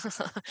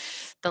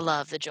 The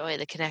love, the joy,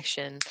 the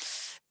connection,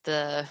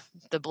 the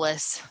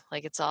bliss,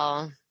 like it's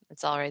all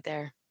right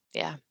there.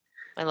 Yeah.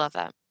 I love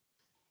that.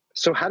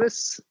 So how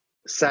does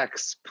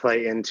sex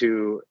play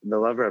into the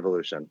love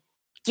revolution?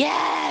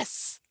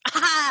 Yes.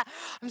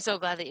 I'm so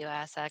glad that you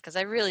asked that, because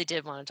I really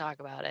did want to talk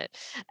about it.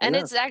 And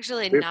Yeah, it's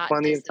actually we have not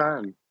plenty of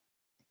dissimilar. time.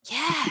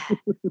 Yeah.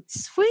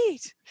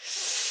 Sweet.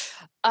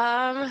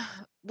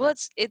 Well,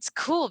 it's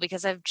cool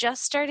because I've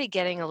just started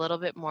getting a little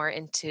bit more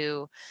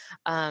into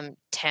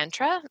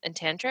tantra and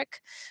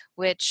tantric,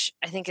 which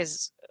I think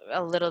is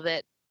a little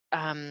bit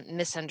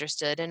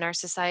misunderstood in our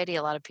society.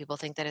 A lot of people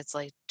think that it's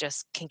like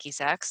just kinky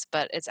sex,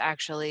 but it's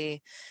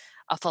actually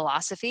a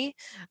philosophy,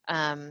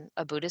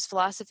 a Buddhist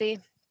philosophy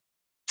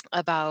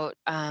about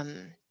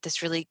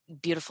this really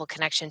beautiful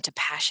connection to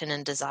passion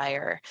and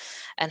desire,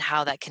 and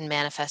how that can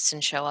manifest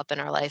and show up in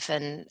our life,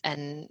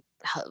 and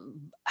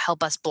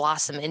help us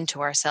blossom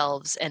into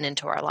ourselves and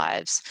into our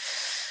lives.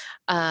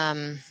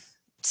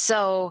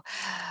 So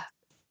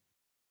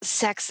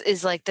sex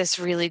is like this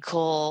really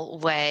cool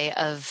way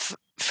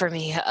for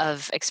me,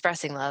 of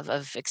expressing love,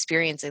 of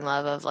experiencing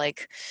love, of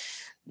like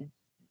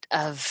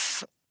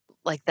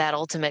that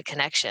ultimate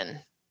connection,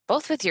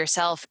 both with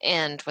yourself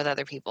and with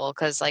other people,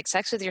 because like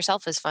sex with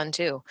yourself is fun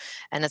too,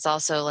 and it's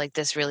also like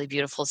this really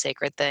beautiful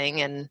sacred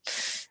thing, and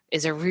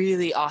is a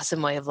really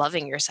awesome way of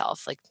loving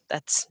yourself. Like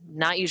that's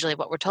not usually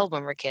what we're told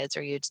when we're kids,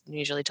 or you're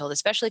usually told,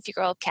 especially if you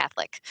grow up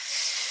Catholic,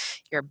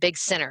 you're a big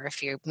sinner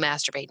if you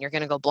masturbate and you're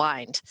going to go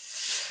blind.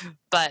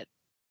 But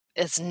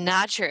it's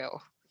not true.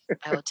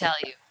 I will tell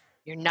you,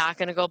 you're not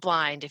going to go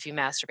blind if you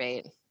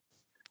masturbate.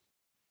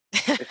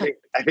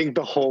 I think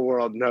the whole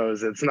world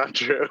knows it's not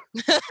true.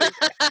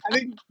 I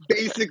think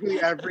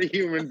basically every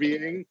human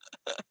being,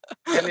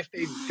 and if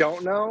they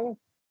don't know,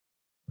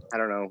 I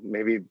don't know,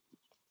 maybe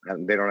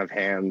they don't have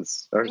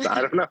hands, or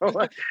I don't know.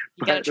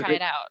 You got to try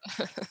it out.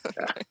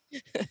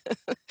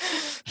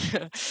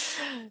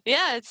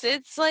 Yeah,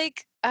 it's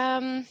like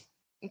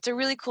it's a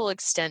really cool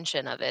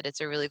extension of it. It's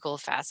a really cool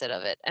facet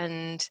of it.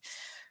 And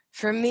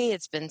for me,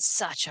 it's been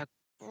such a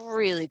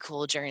really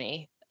cool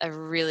journey, a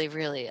really,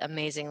 really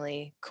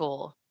amazingly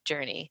cool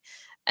journey.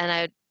 And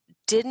I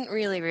didn't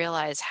really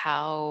realize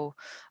how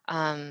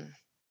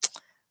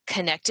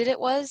connected it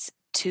was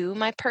to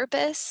my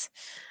purpose.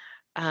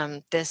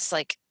 This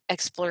like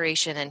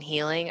exploration and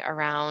healing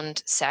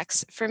around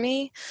sex for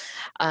me.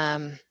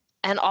 And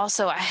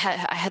also I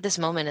had this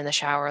moment in the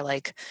shower,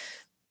 like,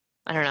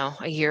 I don't know,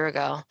 a year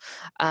ago.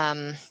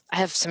 I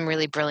have some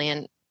really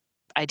brilliant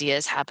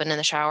ideas happen in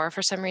the shower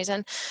for some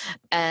reason.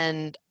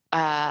 And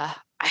I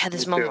had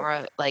this Me moment too.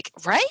 where like,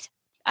 right?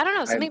 I don't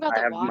know, something about I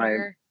the have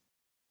water.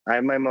 I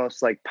have my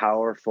most like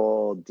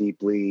powerful,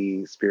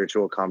 deeply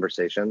spiritual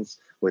conversations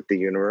with the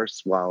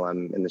universe while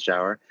I'm in the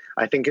shower.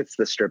 I think it's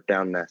the stripped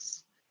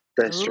downness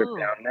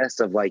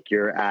Ooh. of like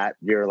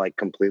you're like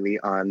completely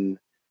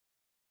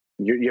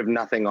you have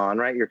nothing on,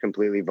 right? You're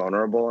completely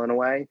vulnerable in a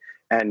way.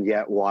 And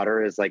yet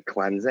water is like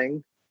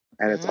cleansing.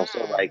 And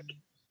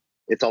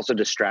it's also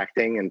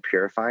distracting and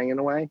purifying in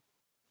a way.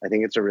 I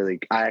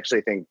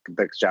actually think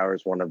the shower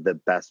is one of the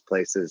best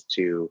places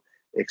to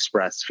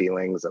express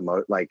feelings,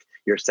 like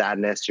your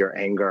sadness, your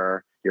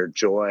anger, your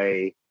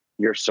joy,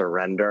 your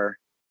surrender.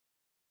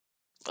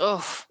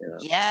 Oh,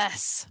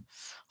 yes.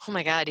 Oh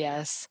my God,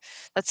 yes.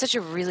 That's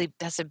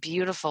a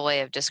beautiful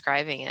way of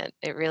describing it.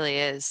 It really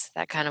is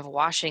that kind of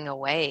washing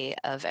away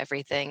of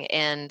everything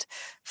and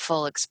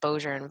full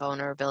exposure and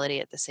vulnerability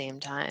at the same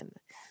time.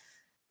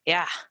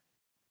 Yeah.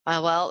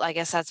 Well, I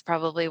guess that's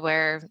probably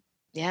where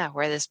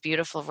this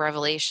beautiful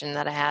revelation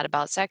that I had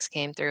about sex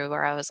came through,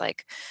 where I was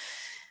like,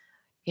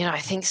 I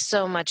think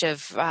so much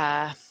of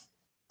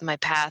my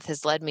path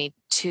has led me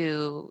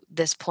to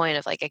this point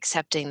of like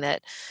accepting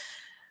that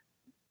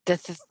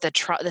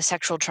the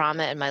sexual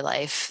trauma in my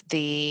life,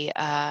 the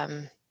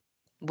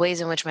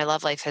ways in which my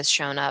love life has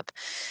shown up,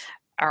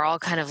 are all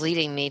kind of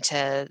leading me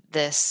to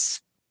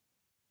this,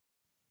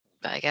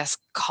 I guess,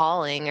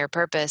 calling or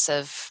purpose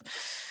of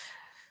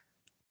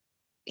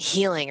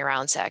healing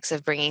around sex,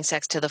 of bringing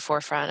sex to the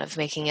forefront, of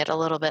making it a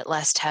little bit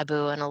less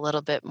taboo and a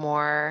little bit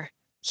more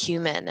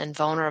human and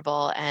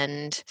vulnerable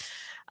and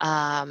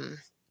um,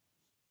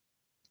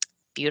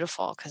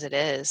 beautiful, because it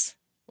is.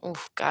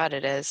 Oh God,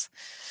 it is.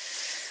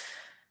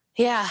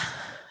 Yeah,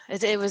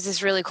 it was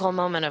this really cool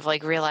moment of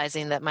like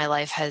realizing that my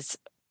life has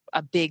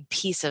a big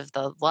piece of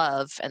the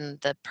love and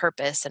the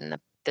purpose, and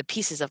the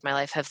pieces of my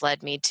life have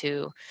led me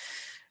to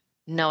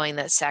knowing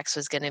that sex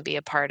was going to be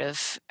a part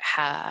of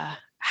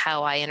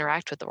how I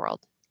interact with the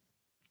world.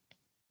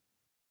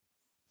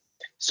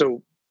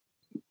 So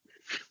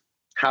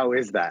how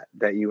is that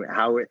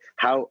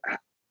how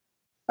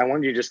I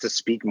want you just to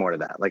speak more to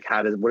that. Like,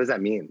 what does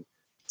that mean?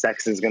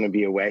 Sex is going to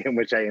be a way in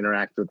which I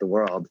interact with the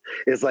world.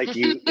 It's like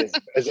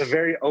it's a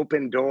very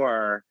open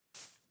door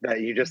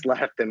that you just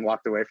left and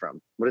walked away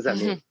from. What does that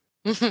mean?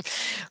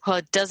 Well,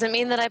 it doesn't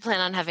mean that I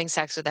plan on having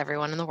sex with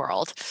everyone in the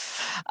world.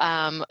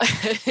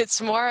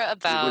 It's more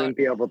about... You wouldn't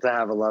be able to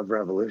have a love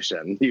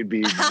revolution. You'd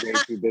be way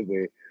too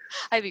busy.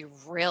 I'd be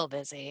real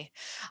busy.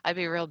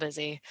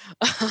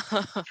 And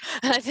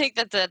I think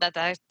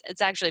that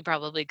it's actually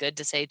probably good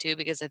to say too,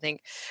 because I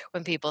think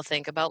when people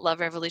think about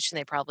love revolution,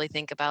 they probably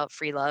think about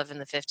free love in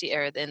the 50s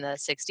or in the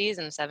 60s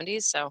and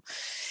 70s. So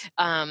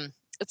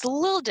it's a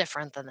little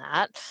different than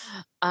that.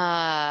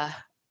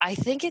 I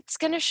think it's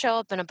going to show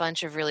up in a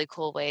bunch of really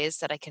cool ways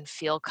that I can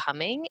feel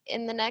coming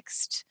in the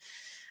next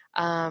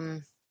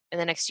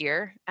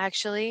year,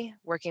 actually,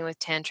 working with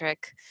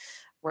Tantric,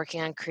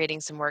 working on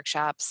creating some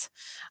workshops.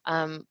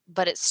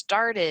 But it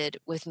started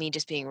with me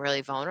just being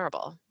really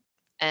vulnerable.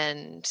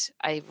 And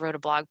I wrote a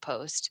blog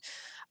post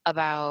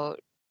about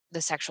the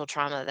sexual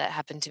trauma that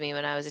happened to me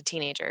when I was a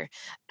teenager.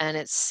 And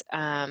it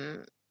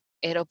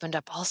opened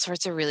up all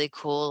sorts of really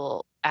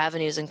cool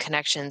avenues and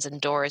connections and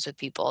doors with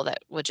people that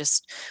would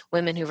just,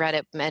 women who read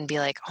it and be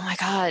like, oh my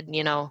God,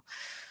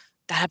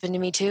 that happened to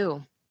me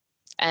too.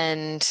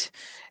 And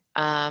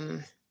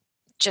in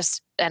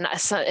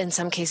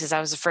some cases,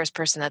 I was the first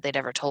person that they'd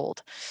ever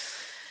told.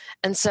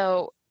 And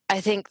so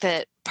I think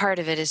that part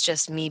of it is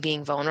just me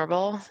being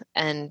vulnerable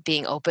and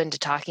being open to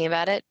talking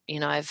about it.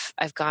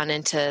 I've gone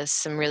into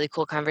some really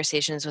cool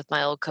conversations with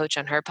my old coach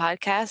on her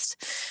podcast,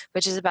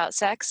 which is about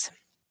sex,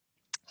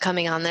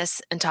 coming on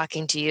this and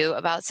talking to you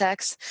about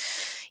sex,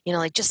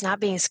 like just not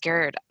being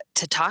scared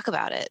to talk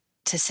about it,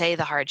 to say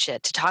the hard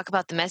shit, to talk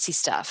about the messy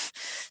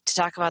stuff, to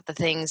talk about the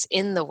things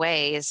in the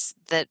ways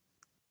that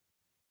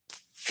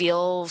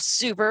feel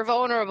super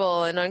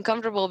vulnerable and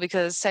uncomfortable,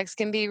 because sex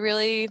can be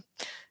really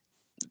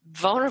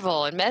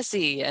vulnerable and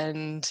messy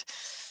and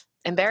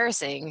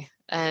embarrassing.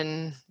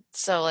 And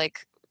so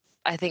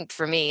I think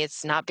for me,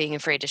 it's not being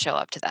afraid to show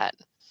up to that.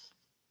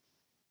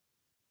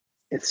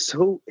 It's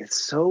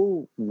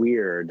so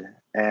weird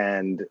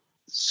and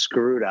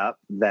screwed up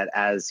that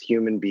as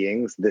human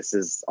beings, this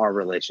is our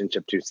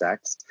relationship to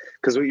sex.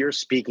 Because what you're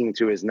speaking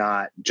to is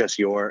not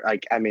just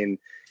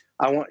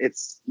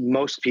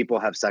most people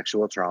have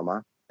sexual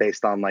trauma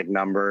based on like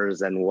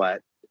numbers and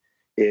what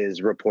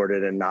is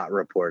reported and not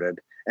reported.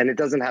 And it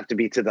doesn't have to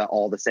be to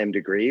all the same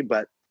degree,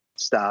 but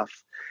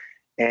stuff.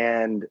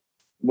 And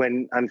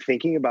when I'm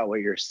thinking about what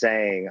you're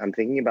saying, I'm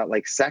thinking about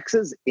like sex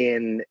is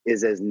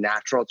as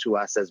natural to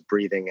us as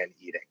breathing and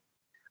eating.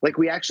 Like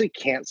we actually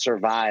can't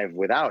survive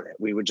without it.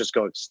 We would just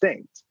go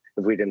extinct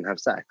if we didn't have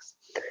sex.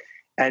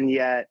 And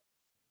yet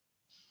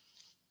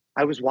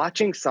I was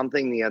watching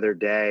something the other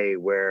day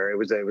where it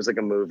was like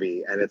a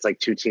movie, and it's like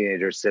two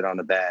teenagers sit on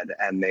a bed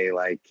and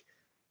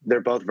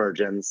they're both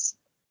virgins.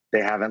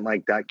 They haven't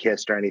like got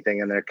kissed or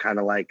anything. And they're kind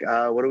of like,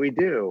 what do we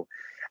do?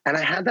 And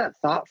I had that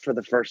thought for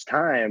the first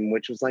time,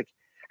 which was like,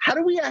 how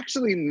do we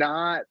actually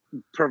not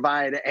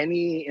provide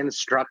any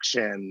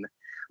instruction?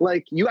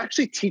 Like you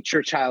actually teach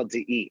your child to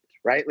eat,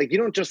 right? Like you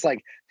don't just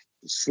like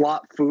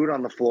slop food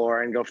on the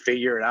floor and go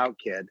figure it out,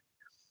 kid.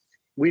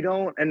 We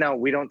don't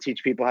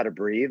teach people how to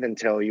breathe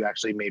until you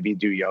actually maybe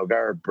do yoga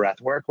or breath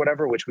work,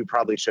 whatever, which we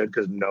probably should,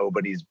 because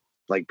nobody's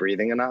like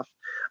breathing enough.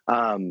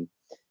 But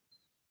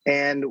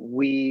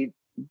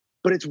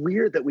it's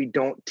weird that we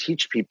don't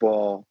teach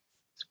people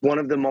one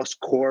of the most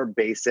core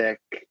basic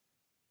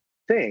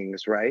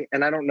things, right?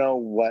 And I don't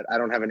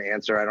have an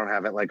answer. I don't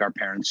have it like our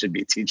parents should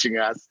be teaching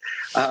us.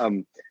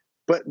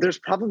 But there's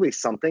probably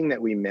something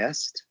that we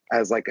missed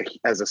as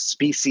a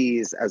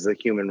species, as a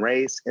human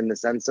race, in the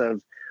sense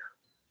of,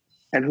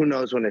 and who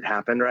knows when it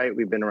happened, right?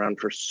 We've been around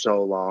for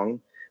so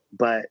long,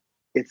 but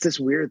it's this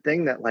weird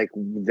thing that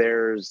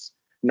there's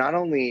not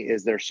only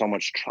is there so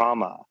much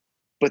trauma,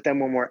 but then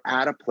when we're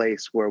at a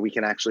place where we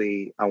can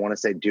actually, I want to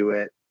say, do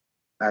it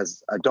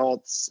as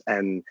adults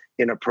and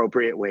in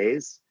appropriate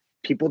ways,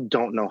 people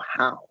don't know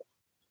how.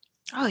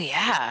 Oh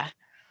yeah.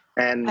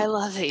 And I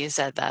love that you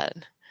said that.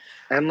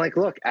 And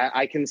look,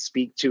 I can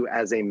speak to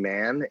as a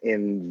man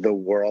in the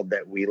world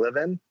that we live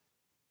in.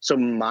 So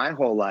my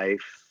whole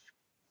life,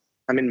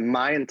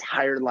 my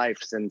entire life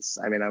since,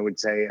 I would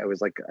say I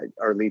was like an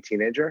early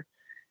teenager,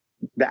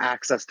 the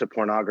access to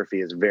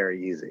pornography is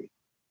very easy.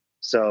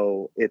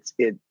 So it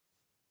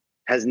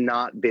has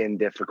not been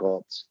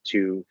difficult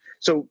to,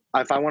 so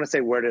if I want to say,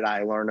 where did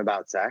I learn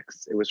about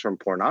sex? It was from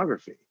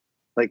pornography.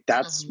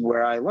 That's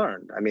where I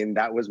learned.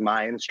 That was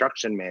my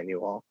instruction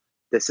manual.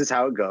 This is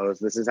how it goes.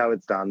 This is how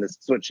it's done. This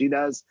is what she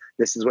does.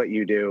 This is what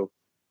you do.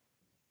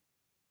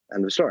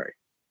 End of story.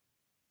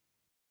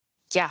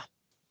 Yeah.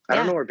 I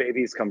don't know where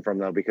babies come from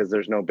though, because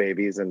there's no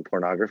babies in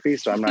pornography.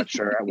 So I'm not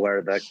sure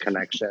where the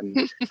connection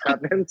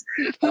happens.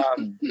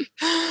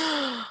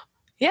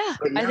 Yeah.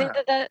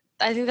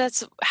 I think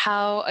that's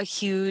how a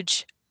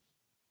huge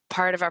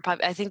part of our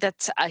I think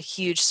that's a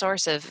huge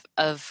source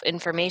of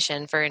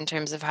information in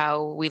terms of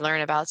how we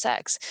learn about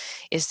sex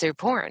is through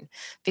porn,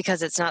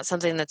 because it's not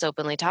something that's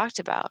openly talked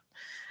about.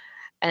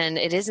 And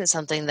it isn't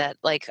something that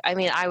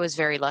I was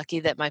very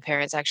lucky that my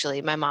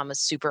mom was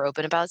super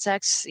open about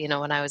sex.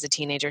 When I was a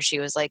teenager, she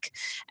was like,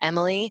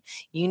 Emily,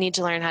 you need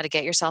to learn how to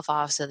get yourself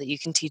off so that you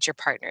can teach your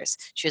partners.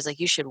 She was like,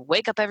 you should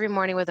wake up every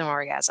morning with an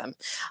orgasm.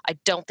 I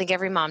don't think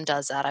every mom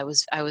does that. I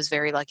was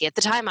very lucky. At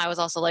the time, I was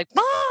also like,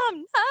 Mom,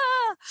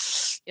 ah!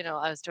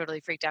 I was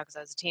totally freaked out because I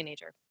was a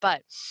teenager.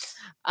 But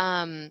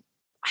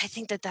I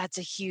think that that's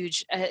a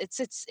huge, it's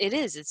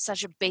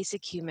such a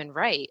basic human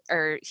right,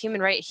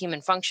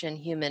 human function,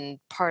 human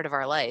part of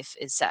our life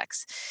is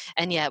sex.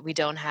 And yet we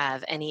don't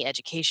have any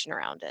education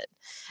around it.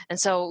 And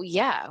so,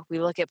 yeah, we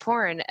look at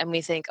porn and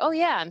we think, oh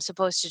yeah, I'm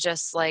supposed to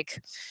just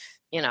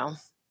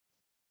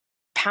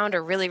pound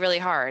her really, really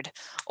hard.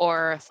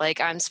 Or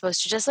I'm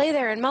supposed to just lay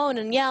there and moan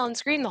and yell and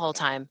scream the whole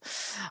time.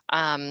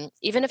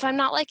 Even if I'm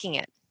not liking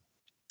it,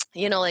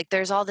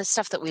 there's all this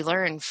stuff that we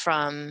learn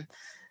from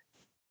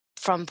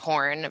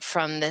porn,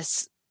 from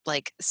this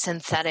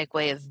synthetic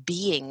way of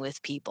being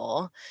with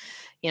people,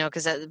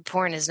 because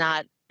porn is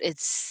not,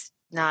 it's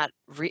not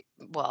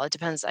well, it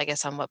depends, I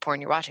guess, on what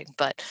porn you're watching,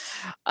 but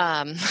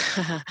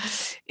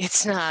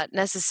it's not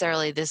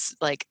necessarily this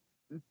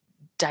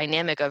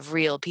dynamic of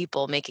real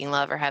people making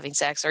love or having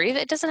sex, or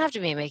even, it doesn't have to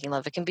be making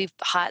love. It can be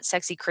hot,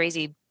 sexy,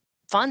 crazy,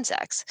 fun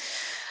sex.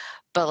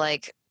 But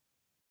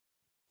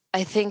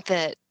I think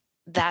that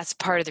that's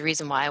part of the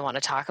reason why I want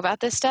to talk about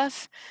this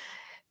stuff,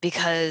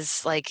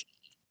 because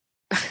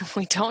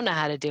we don't know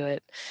how to do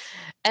it.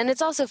 And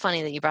it's also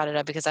funny that you brought it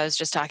up, because I was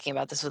just talking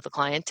about this with a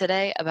client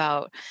today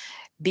about,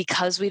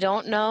 because we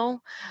don't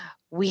know,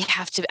 we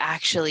have to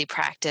actually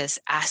practice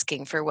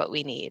asking for what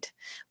we need.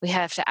 We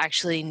have to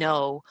actually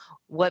know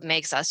what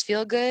makes us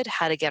feel good,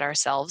 how to get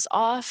ourselves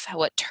off,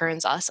 what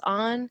turns us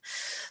on,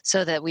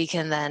 so that we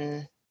can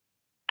then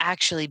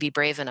actually be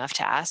brave enough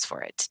to ask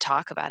for it, to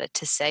talk about it,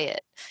 to say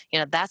it.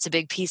 That's a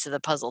big piece of the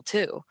puzzle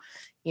too.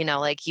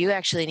 You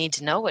actually need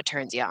to know what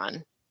turns you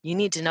on. You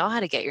need to know how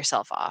to get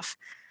yourself off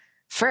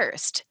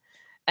first,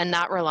 and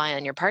not rely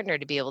on your partner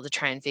to be able to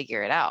try and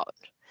figure it out.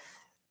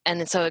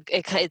 And so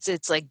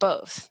it's like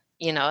both,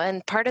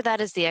 and part of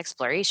that is the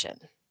exploration.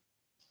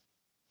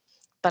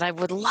 But I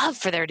would love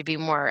for there to be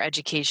more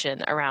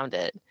education around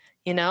it,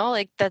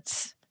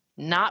 that's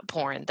not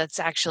porn. That's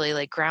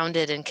actually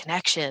grounded in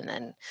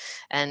connection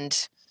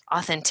and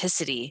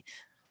authenticity.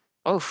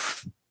 Oh,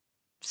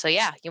 so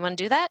yeah, you want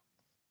to do that?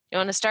 You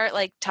want to start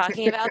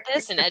talking about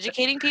this and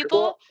educating people?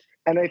 Well,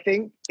 and I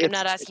think I'm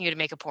not asking you to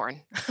make a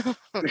porn.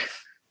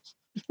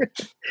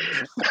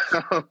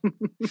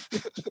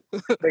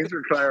 Thanks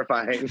for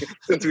clarifying,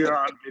 since we are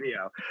on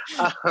video.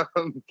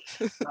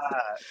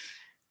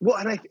 Well,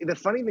 and the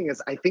funny thing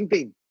is, I think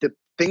the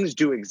things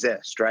do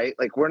exist, right?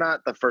 We're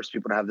not the first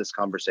people to have this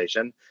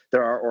conversation.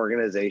 There are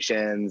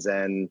organizations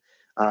and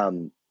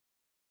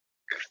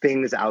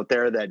things out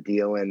there that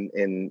deal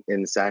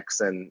in sex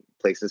and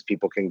places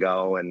people can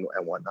go and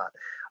whatnot.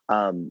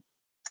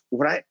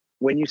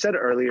 When you said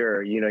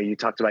earlier, you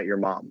talked about your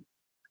mom.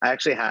 I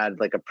actually had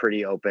a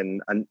pretty open,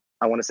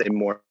 I want to say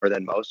more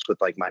than most, with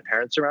my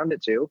parents around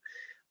it too.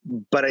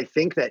 But I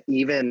think that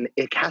even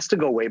it has to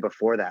go way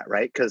before that,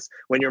 right? Because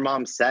when your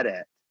mom said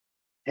it,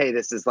 hey,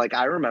 this is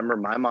I remember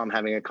my mom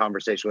having a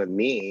conversation with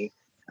me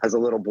as a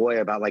little boy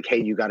about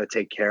hey, you got to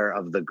take care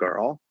of the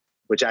girl,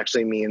 which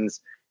actually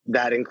means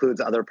that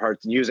includes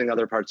using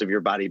other parts of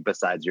your body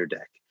besides your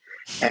dick.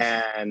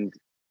 and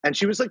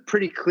she was like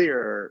pretty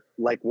clear,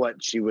 like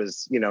what she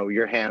was,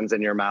 your hands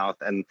in your mouth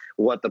and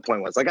what the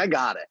point was. Like, I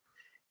got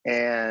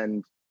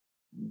it.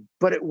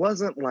 But it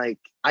wasn't like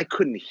I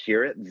couldn't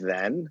hear it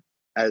then,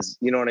 as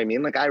you know what I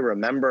mean? Like, I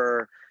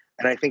remember,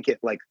 and I think it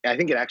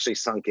actually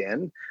sunk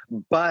in,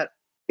 but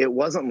it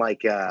wasn't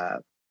like,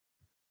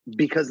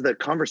 because the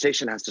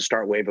conversation has to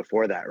start way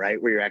before that,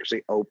 right? Where you're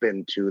actually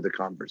open to the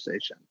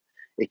conversation.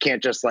 It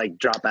can't just like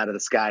drop out of the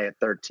sky at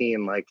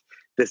 13. Like,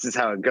 this is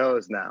how it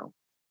goes now.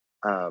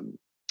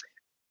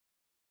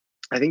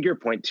 I think your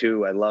point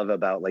too, I love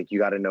about like, you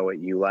got to know what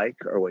you like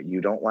or what you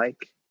don't like,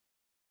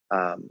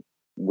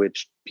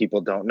 which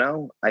people don't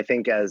know. I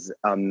think as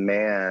a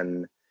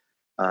man,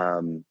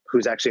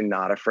 who's actually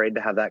not afraid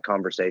to have that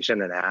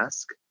conversation and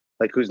ask,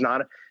 like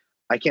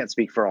I can't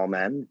speak for all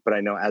men, but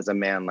I know as a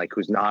man, like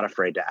who's not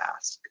afraid to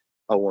ask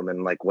a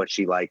woman like what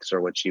she likes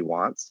or what she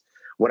wants.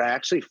 What I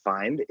actually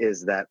find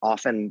is that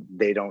often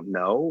they don't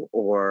know,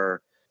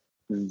 or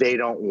they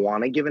don't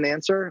want to give an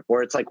answer,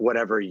 or it's like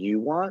whatever you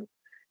want.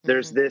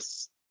 There's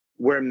this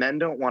where men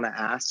don't want to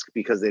ask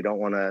because they don't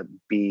want to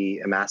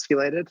be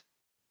emasculated,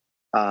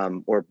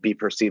 or be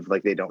perceived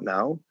like they don't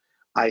know.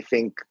 I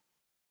think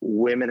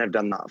women have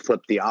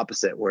flipped the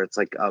opposite, where it's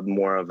like a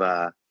more of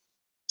a,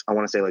 I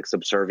want to say like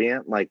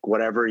subservient, like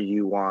whatever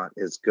you want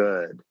is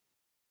good.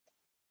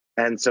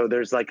 And so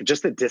there's like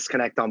just a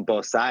disconnect on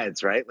both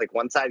sides, right? Like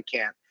one side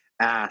can't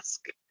ask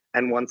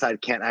and one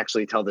side can't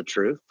actually tell the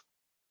truth.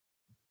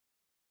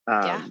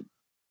 Yeah.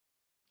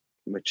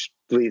 Which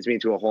leads me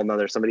to a whole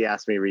nother, somebody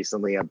asked me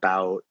recently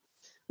about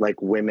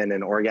like women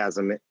and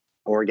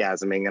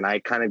orgasming. And I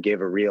kind of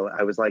gave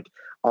I was like,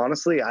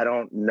 honestly, I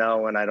don't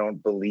know. And I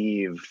don't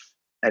believe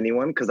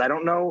anyone, because I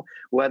don't know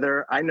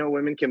whether, I know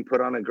women can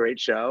put on a great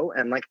show.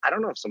 And like, I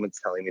don't know if someone's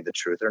telling me the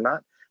truth or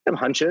not. I have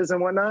hunches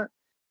and whatnot.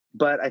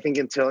 But I think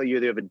until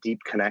you have a deep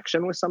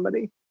connection with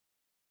somebody,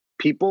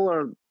 people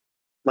are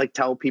like,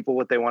 tell people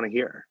what they want to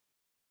hear.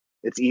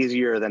 It's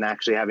easier than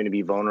actually having to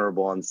be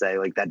vulnerable and say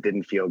like, that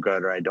didn't feel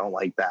good, or I don't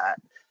like that,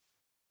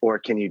 or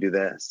can you do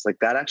this? Like,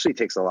 that actually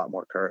takes a lot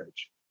more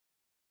courage.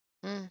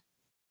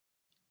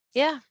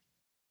 Yeah.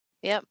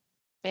 Yep.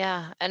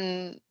 Yeah.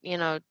 And,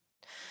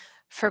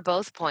 for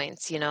both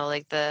points,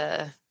 like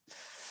the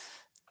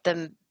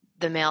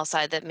the male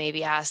side that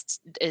maybe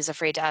is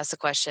afraid to ask the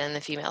question,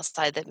 the female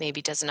side that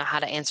maybe doesn't know how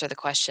to answer the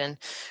question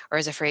or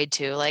is afraid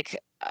to. Like,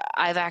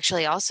 I've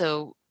actually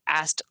also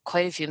asked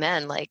quite a few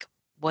men, like,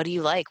 what do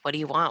you like? What do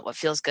you want? What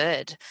feels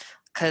good?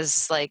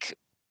 Because, like,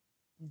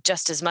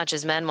 just as much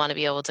as men want to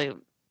be able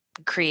to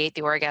create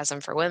the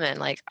orgasm for women,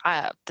 like,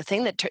 the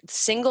thing that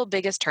single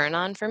biggest turn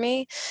on for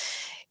me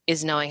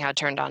is knowing how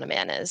turned on a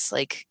man is.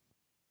 Like,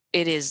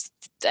 it is,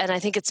 and I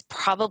think it's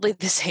probably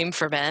the same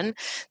for men.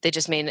 They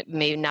just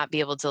may not be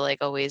able to like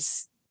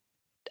always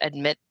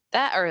admit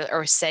that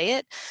or say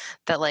it,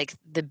 that like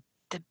the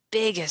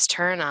biggest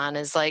turn on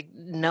is like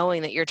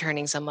knowing that you're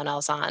turning someone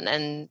else on.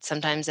 And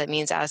sometimes that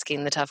means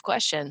asking the tough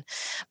question.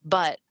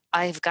 But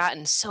I've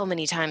gotten so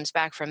many times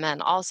back from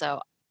men also,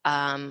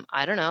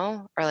 I don't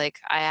know, or like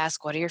I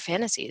ask, what are your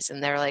fantasies?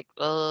 And they're like,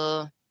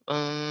 yeah,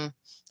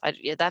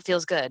 that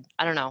feels good.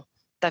 I don't know.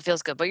 That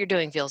feels good. What you're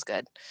doing feels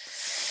good.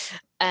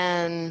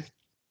 And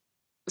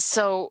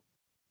so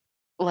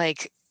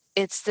like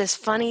it's this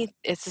funny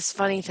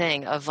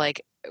thing of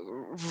like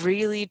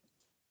really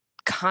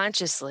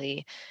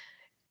consciously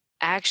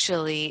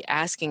actually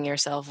asking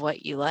yourself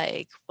what you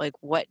like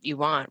what you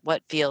want,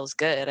 what feels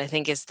good, I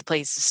think is the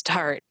place to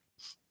start,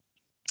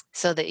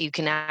 so that you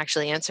can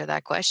actually answer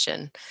that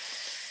question.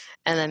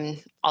 And then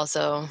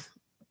also,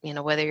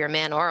 whether you're a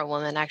man or a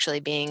woman,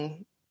 actually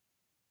being,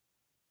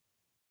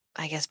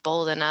 I guess,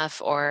 bold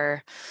enough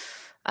or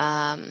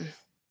um,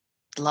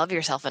 love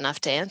yourself enough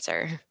to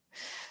answer.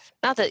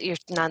 Not that you're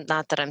not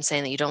that I'm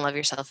saying that you don't love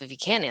yourself if you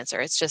can't answer.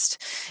 It's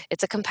just,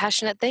 it's a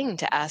compassionate thing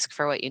to ask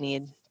for what you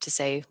need, to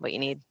say what you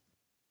need.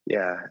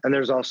 Yeah. And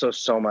there's also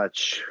so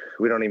much,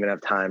 we don't even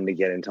have time to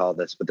get into all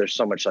this, but there's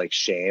so much like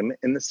shame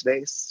in the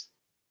space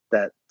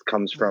that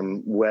comes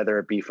from, whether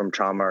it be from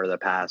trauma or the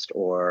past,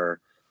 or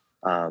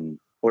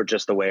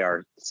just the way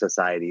our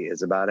society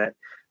is about it.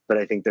 But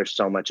I think there's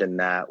so much in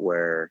that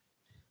where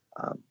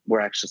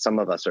actually some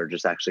of us are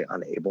just actually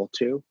unable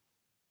to,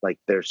 like,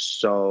 there's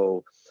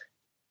so,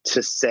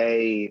 to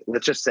say,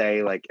 let's just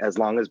say, like, as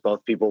long as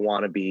both people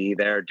want to be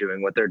there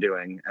doing what they're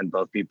doing and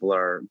both people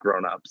are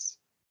grown-ups,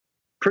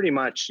 pretty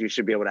much you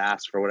should be able to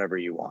ask for whatever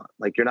you want.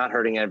 Like, you're not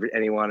hurting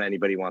anyone,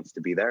 anybody wants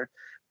to be there.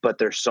 But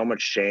there's so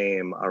much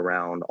shame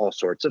around all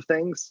sorts of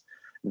things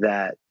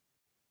that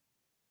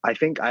I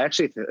think I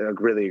actually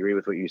really agree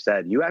with what you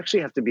said. You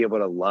actually have to be able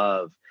to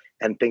love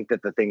and think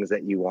that the things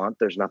that you want,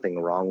 there's nothing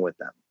wrong with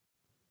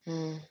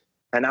them.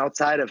 And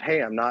outside of,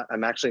 hey,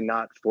 I'm actually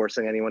not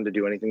forcing anyone to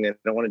do anything they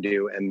don't want to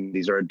do, and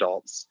these are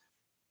adults,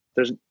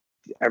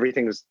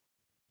 everything's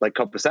like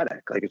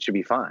copacetic, like it should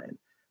be fine.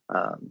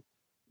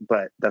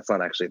 But that's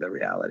not actually the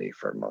reality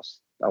for most,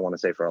 I want to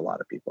say, for a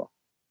lot of people.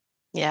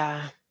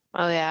 Yeah.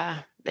 Oh,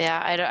 yeah.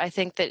 Yeah, I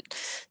think that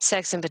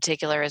sex in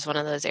particular is one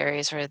of those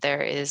areas where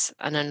there is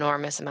an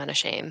enormous amount of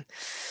shame.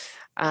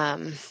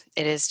 Um,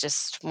 it is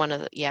just one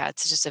of the yeah,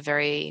 it's just a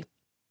very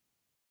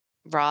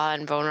raw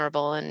and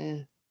vulnerable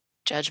and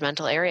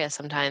judgmental area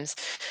sometimes.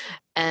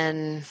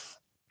 And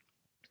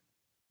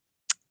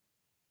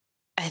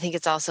I think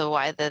it's also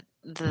why the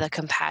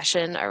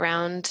compassion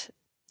around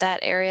that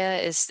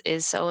area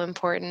is so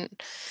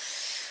important.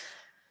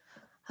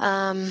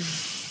 Um,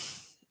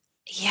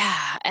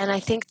 yeah, and I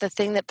think the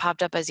thing that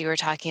popped up as you were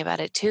talking about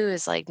it too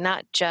is like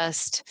not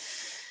just,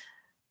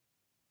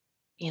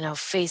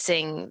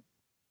 facing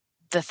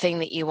the thing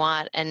that you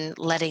want and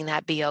letting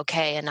that be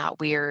okay and not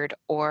weird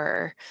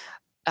or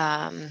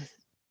um,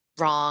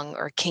 wrong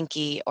or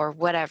kinky or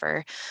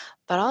whatever,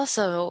 but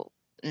also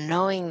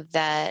knowing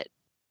that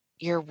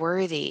you're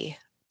worthy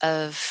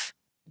of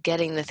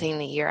getting the thing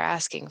that you're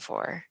asking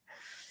for.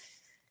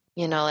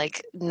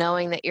 Like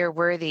knowing that you're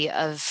worthy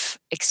of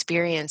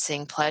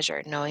experiencing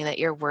pleasure, knowing that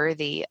you're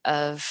worthy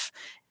of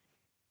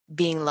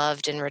being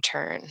loved in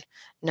return,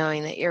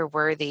 knowing that you're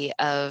worthy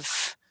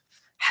of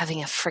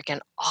having a freaking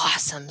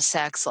awesome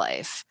sex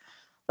life,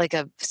 like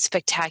a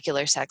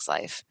spectacular sex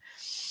life.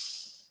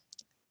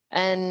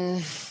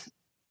 And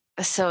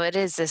so it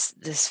is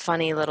this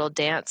funny little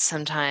dance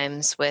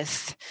sometimes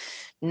with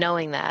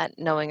knowing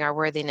our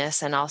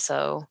worthiness, and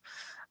also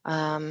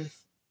um,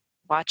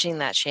 watching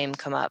that shame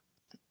come up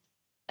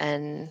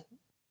and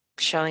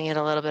showing it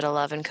a little bit of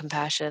love and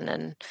compassion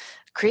and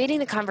creating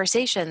a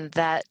conversation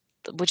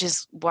which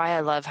is why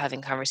I love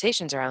having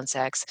conversations around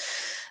sex,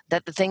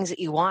 that the things that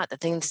you want, the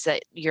things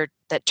that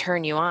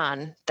turn you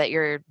on, that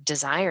you're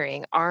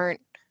desiring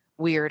aren't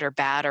weird or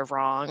bad or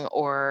wrong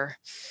or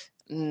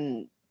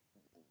too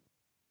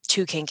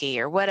kinky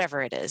or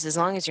whatever it is. As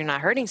long as you're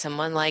not hurting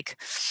someone, like,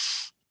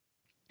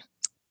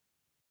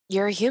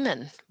 you're a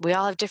human. We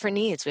all have different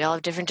needs. We all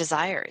have different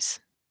desires.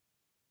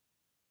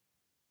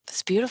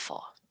 It's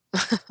beautiful.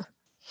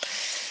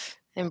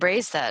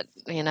 Embrace that,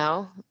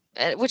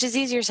 which is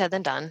easier said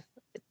than done.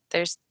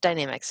 There's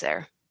dynamics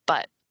there,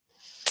 but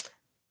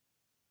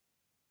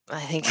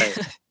I think, Right.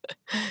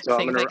 So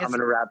I'm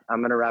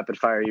gonna rapid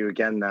fire you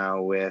again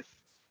now with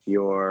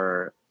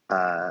your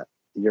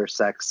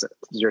sex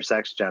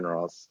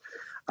generals.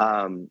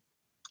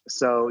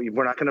 So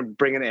we're not going to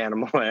bring an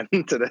animal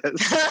into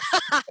this,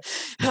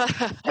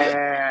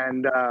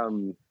 and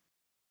I'm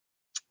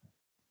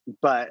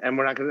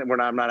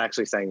not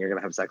actually saying you're going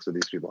to have sex with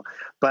these people.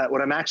 But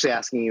what I'm actually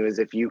asking you is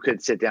if you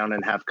could sit down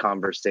and have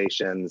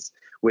conversations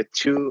with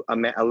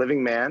a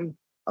living man,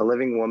 a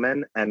living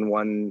woman, and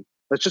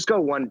let's just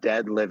go one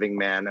dead living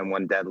man and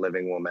one dead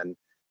living woman,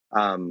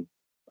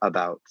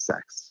 about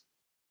sex.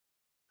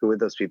 Who would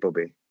those people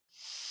be?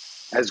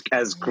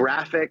 As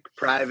graphic,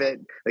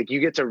 private, like you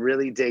get to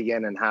really dig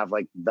in and have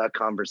like the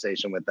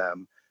conversation with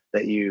them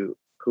who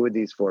would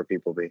these 4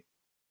 people be?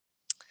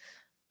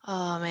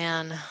 Oh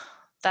man,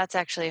 that's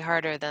actually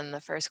harder than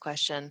the first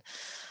question.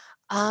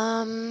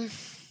 I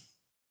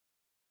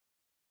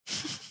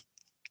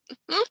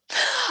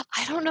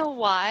don't know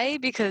why,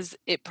 because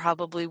it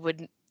probably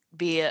wouldn't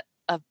be it'd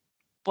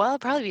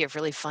probably be a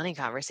really funny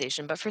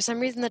conversation, but for some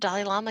reason the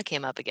Dalai Lama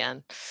came up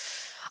again.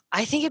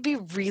 I think it'd be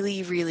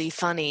really, really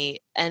funny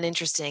and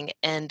interesting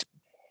and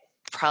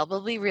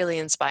probably really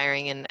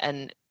inspiring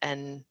and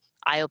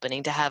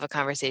eye-opening to have a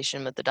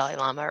conversation with the Dalai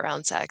Lama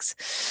around sex.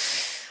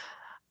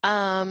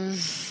 Yeah,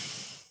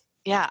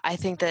 I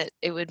think that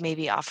it would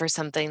maybe offer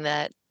something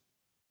that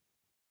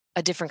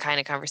a different kind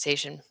of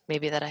conversation,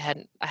 maybe that I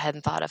hadn't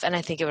thought of, and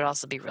I think it would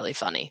also be really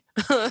funny.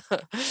 Which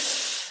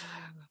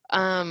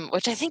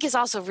I think is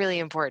also really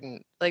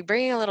important, like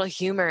bringing a little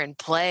humor and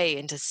play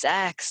into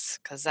sex,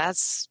 because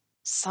that's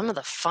some of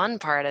the fun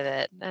part of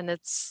it, and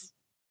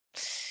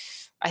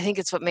I think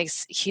it's what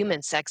makes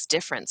human sex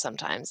different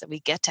sometimes, that we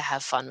get to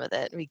have fun with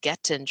it. We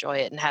get to enjoy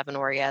it and have an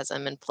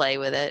orgasm and play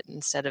with it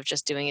instead of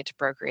just doing it to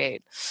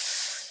procreate.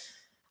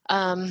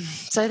 So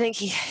I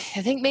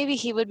think maybe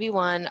he would be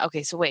one.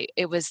 Okay, so wait,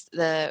 it was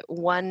the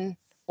one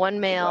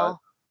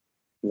male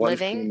One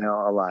living?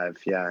 female alive,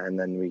 yeah, and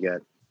then we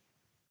get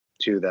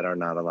 2 that are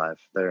not alive.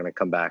 They're going to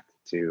come back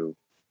to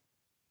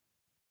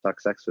talk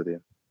sex with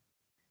you.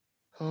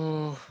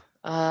 Oh,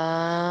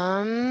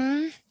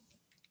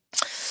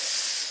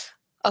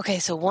 okay,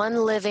 so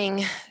one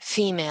living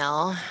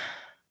female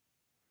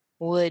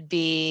would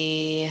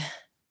be,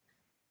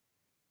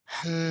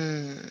 the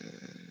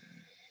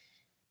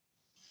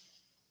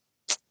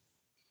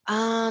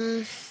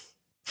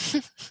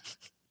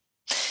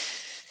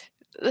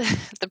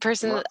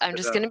person, I'm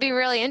just going to be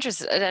really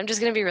interested. I'm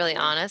just going to be really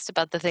honest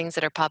about the things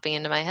that are popping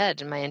into my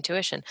head and my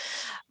intuition.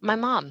 My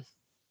mom,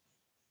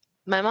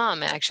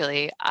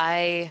 actually,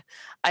 I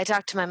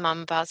talk to my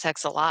mom about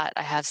sex a lot.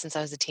 I have since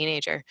I was a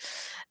teenager,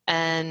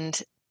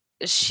 and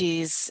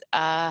she's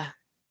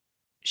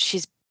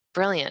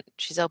brilliant.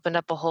 She's opened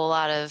up a whole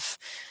lot of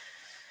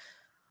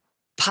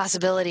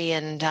possibility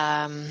and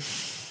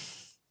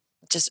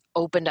just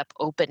opened up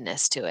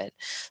openness to it.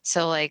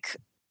 So, like,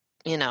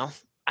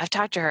 I've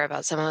talked to her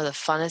about some of the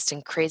funnest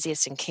and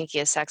craziest and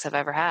kinkiest sex I've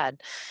ever had.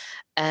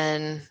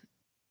 And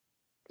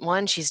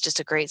one, she's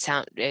just a great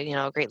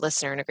a great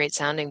listener and a great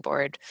sounding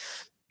board,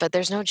 but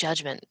there's no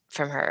judgment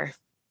from her.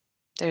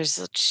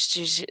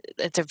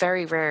 It's a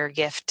very rare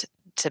gift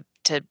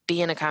to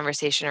be in a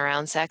conversation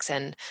around sex,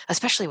 and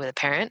especially with a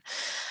parent,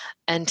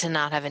 and to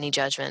not have any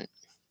judgment.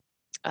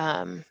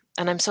 And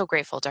I'm so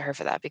grateful to her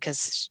for that,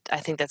 because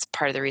I think that's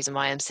part of the reason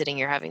why I'm sitting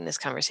here having this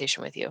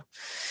conversation with you.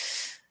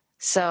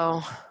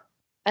 So,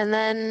 and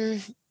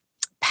then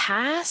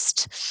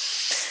past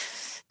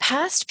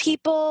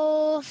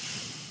people,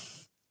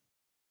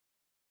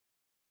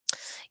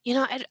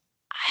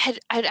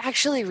 I'd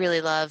actually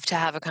really love to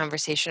have a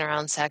conversation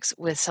around sex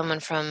with someone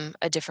from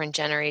a different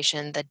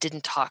generation that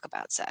didn't talk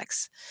about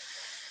sex.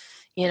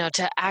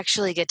 To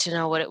actually get to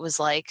know what it was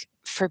like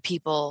for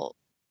people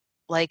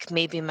like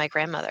maybe my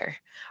grandmother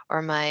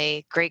or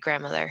my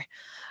great-grandmother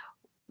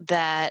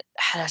that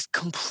had a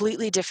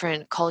completely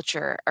different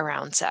culture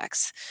around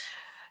sex,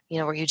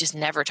 where you just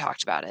never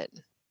talked about it.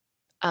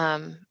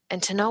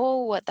 And to know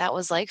what that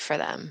was like for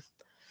them,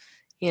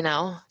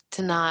 to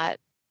not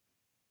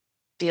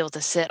be able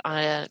to sit on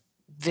a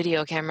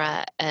video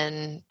camera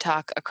and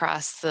talk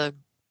across the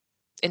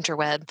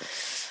interweb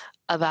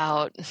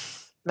about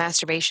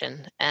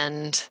masturbation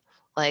and,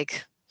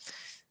 like,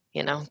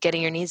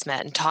 getting your needs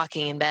met and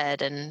talking in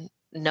bed and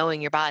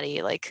knowing your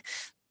body. Like,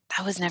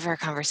 that was never a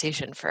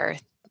conversation for,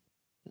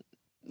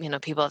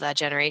 people of that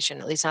generation,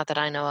 at least not that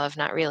I know of,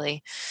 not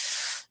really.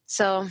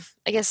 So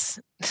I guess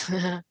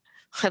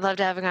I'd love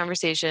to have a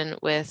conversation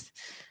with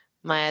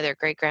my either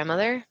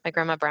great-grandmother, my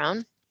Grandma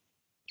Brown,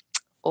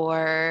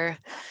 or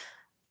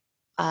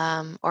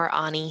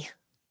Ani,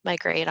 my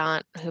great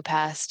aunt who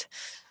passed,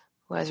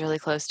 who I was really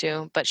close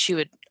to. But she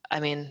would, I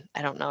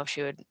don't know if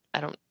she would,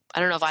 I don't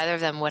know if either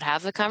of them would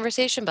have the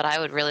conversation, but I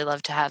would really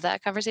love to have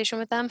that conversation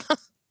with them.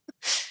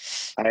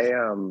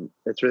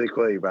 It's really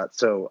cool you brought.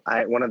 So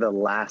one of the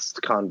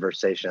last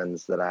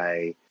conversations that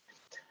I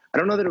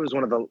don't know that it was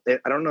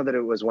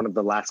one of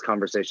the last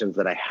conversations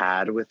that I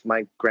had with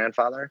my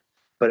grandfather,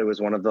 but it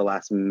was one of the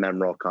last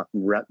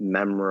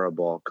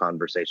memorable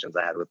conversations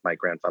I had with my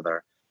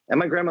grandfather. And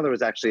my grandmother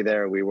was actually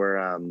there. They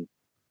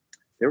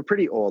were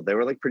pretty old. They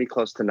were like pretty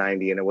close to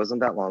 90, and it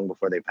wasn't that long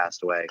before they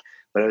passed away.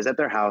 But I was at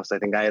their house. I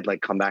think I had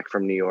like come back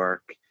from New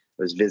York. I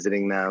was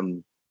visiting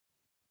them.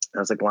 I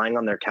was like lying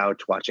on their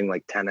couch watching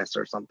like tennis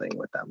or something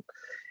with them.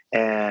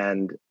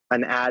 And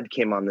an ad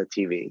came on the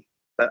TV.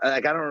 I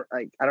don't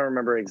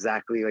remember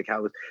exactly like how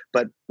it was,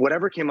 but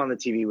whatever came on the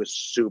TV was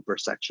super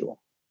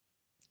sexual.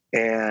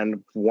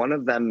 And one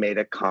of them made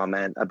a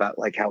comment about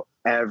like how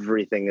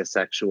everything is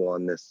sexual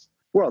in this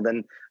world.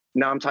 And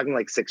now I'm talking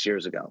like 6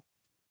 years ago,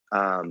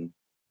 6-7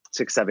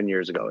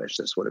 years ago ish.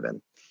 This would have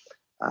been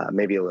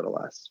maybe a little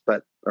less,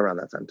 but around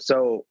that time.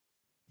 So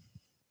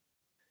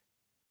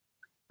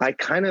I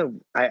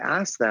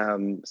asked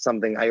them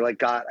something. I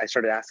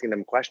started asking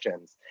them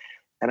questions.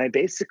 And I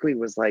basically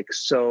was like,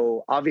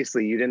 so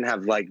obviously you didn't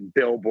have like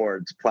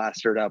billboards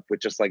plastered up with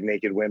just like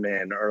naked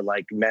women or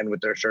like men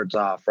with their shirts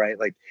off, right?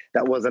 Like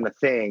that wasn't a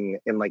thing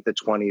in like the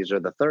 20s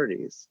or the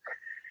 30s.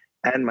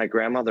 And my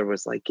grandmother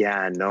was like,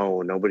 yeah,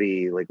 no,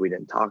 nobody, like we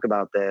didn't talk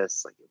about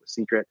this, like it was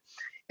secret.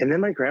 And then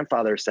my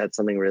grandfather said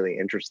something really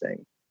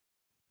interesting.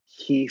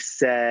 He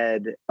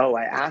said,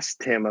 I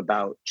asked him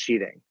about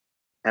cheating.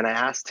 And I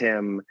asked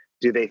him,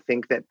 do they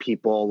think that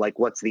people like,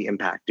 what's the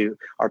impact?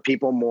 Are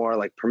people more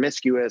like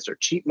promiscuous or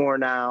cheat more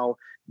now?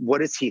 What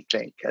does he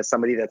think as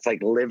somebody that's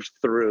like lived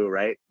through,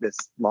 right, this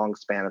long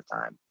span of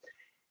time?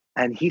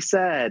 And he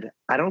said,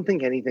 I don't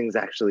think anything's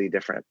actually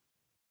different.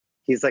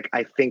 He's like,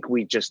 I think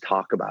we just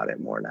talk about it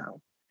more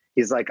now.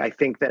 He's like, I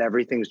think that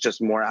everything's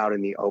just more out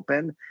in the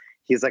open.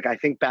 He's like, I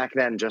think back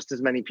then, just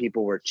as many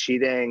people were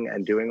cheating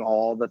and doing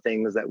all the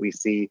things that we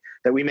see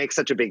that we make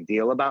such a big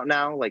deal about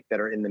now, like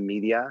that are in the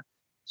media,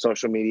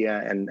 social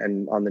media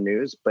and on the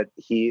news. But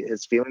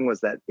his feeling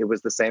was that it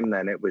was the same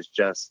then. It was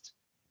just,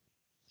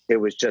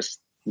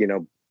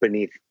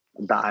 beneath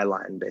the eye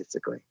line,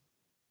 basically.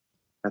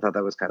 I thought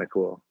that was kind of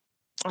cool.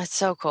 It's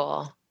so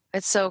cool.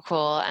 It's so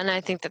cool. And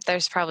I think that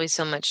there's probably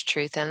so much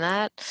truth in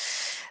that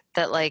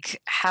like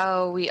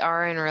how we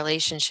are in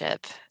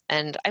relationship.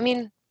 And I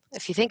mean,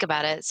 if you think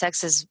about it,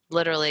 sex has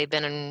literally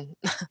been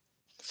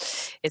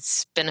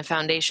it's been a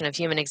foundation of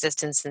human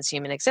existence since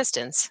human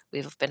existence.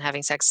 We've been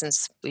having sex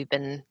since we've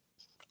been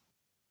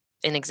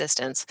in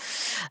existence.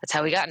 That's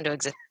how we got into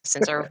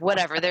existence or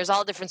whatever. There's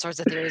all different sorts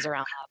of theories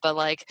around that. But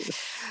like,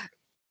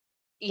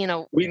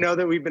 we know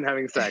that we've been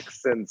having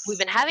sex since we've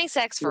been having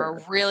sex for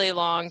a really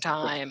long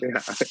time.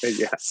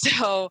 Yeah.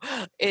 So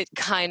it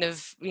kind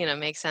of,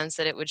 makes sense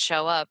that it would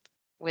show up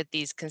with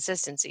these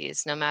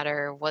consistencies, no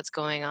matter what's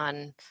going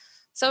on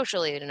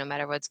socially, no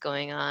matter what's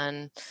going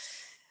on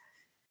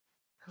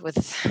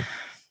with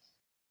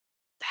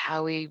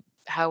how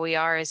we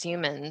are as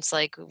humans.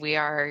 Like, we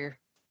are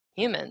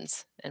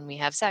humans and we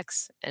have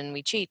sex and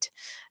we cheat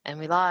and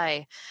we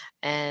lie.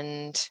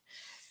 And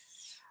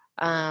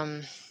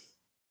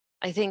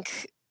I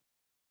think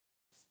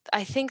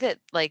I think that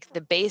like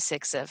the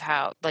basics of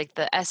how, like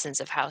the essence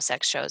of how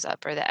sex shows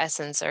up, or the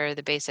essence or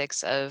the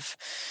basics of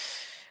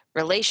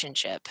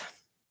relationship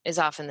is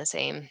often the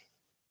same.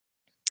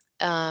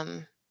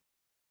 Um,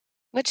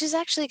 which is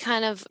actually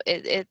kind of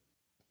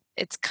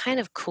it's kind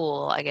of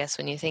cool, I guess,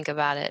 when you think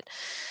about it,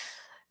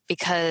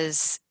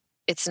 because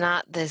it's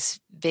not this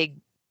big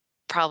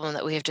problem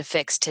that we have to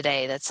fix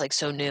today that's like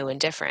so new and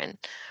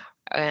different.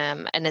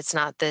 And it's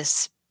not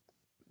this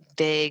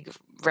big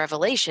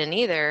revelation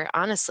either,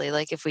 honestly.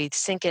 Like if we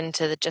sink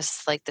into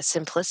just like the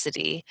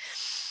simplicity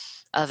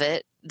of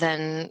it,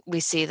 then we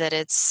see that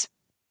it's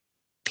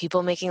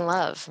people making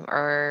love,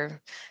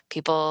 or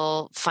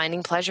people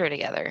finding pleasure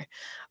together,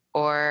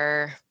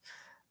 or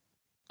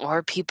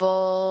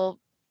people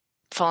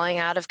falling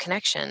out of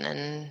connection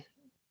and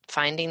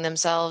finding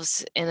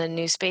themselves in a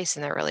new space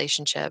in their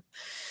relationship.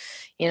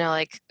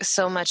 Like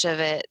so much of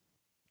it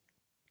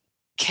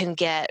can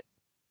get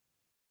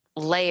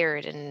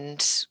layered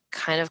and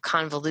kind of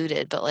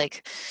convoluted, but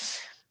like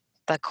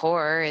the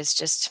core is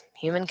just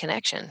human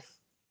connection.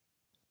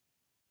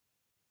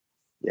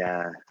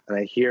 Yeah. And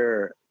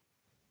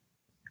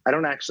I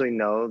don't actually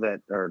know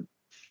that, or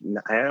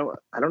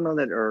I don't know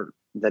that, or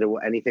that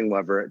anything will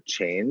ever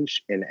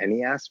change in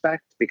any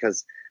aspect,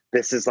 because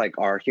this is like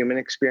our human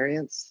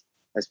experience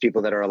as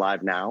people that are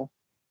alive now.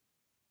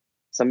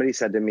 Somebody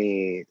said to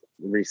me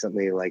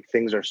recently, like,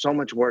 things are so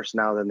much worse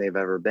now than they've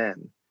ever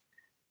been.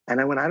 And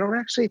I don't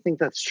actually think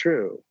that's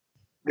true.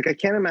 Like, I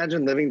can't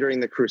imagine living during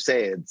the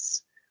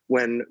Crusades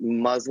when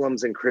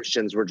Muslims and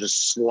Christians were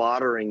just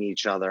slaughtering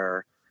each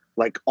other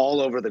like all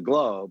over the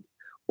globe,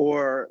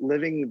 or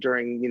living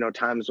during,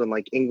 times when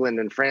like England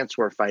and France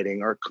were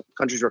fighting, or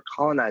countries were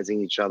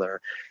colonizing each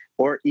other,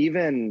 or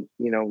even,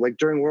 like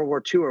during World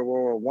War II or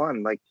World War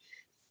I. Like,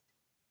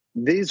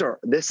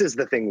 this is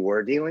the thing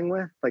we're dealing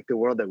with, like the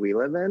world that we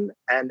live in.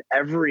 And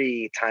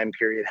every time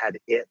period had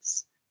it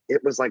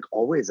was like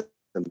always a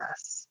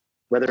mess,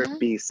 whether it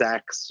be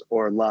sex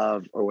or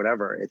love or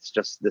whatever. It's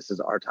just, this is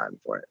our time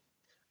for it.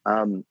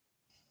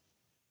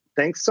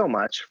 Thanks so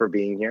much for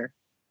being here.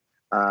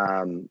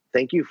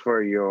 Thank you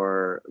for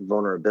your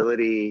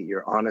vulnerability,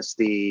 your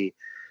honesty,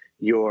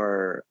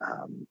 there's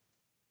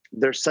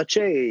such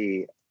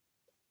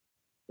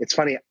it's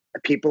funny,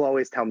 people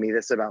always tell me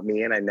this about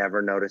me and I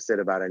never notice it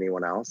about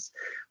anyone else,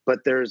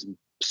 but there's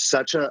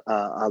such a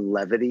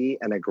levity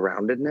and a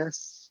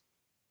groundedness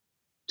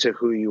to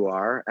who you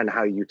are and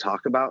how you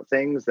talk about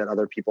things that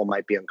other people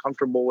might be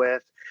uncomfortable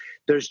with.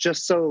 There's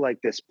just so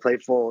like this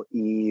playful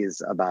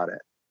ease about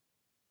it.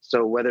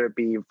 So whether it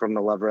be from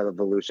the love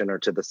revolution or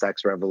to the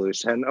sex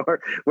revolution or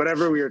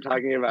whatever we were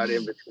talking about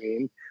in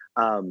between,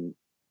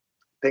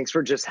 thanks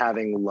for just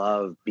having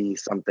love be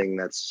something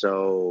that's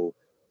so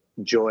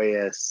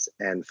joyous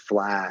and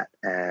flat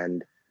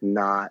and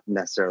not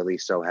necessarily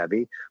so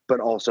heavy,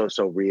 but also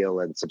so real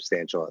and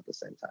substantial at the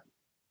same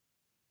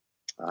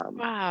time.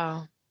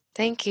 Wow.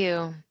 Thank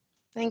you.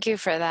 Thank you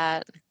for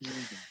that.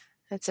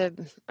 It's a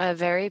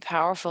very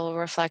powerful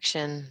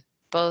reflection,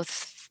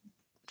 both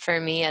for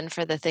me and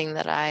for the thing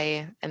that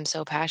I am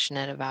so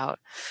passionate about.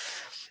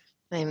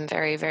 I'm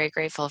very, very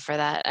grateful for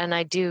that. And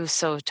I do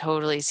so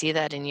totally see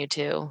that in you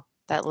too,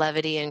 that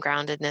levity and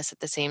groundedness at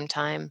the same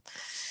time.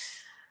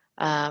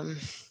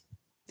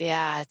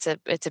 Yeah, it's a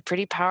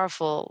pretty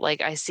powerful,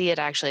 like I see it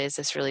actually as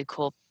this really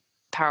cool,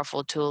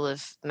 powerful tool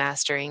of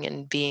mastering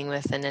and being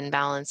with and in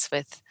balance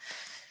with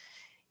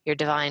your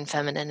divine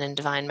feminine and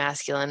divine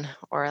masculine,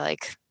 or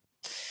like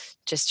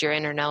just your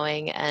inner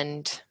knowing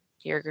and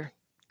your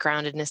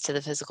groundedness to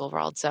the physical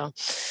world. So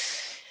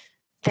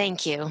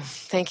thank you.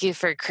 Thank you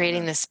for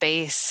creating this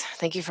space.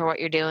 Thank you for what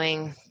you're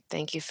doing.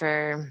 Thank you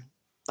for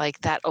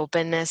like that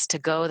openness to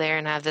go there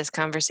and have this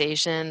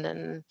conversation.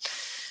 And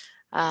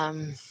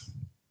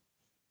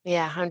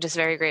yeah, I'm just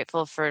very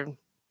grateful for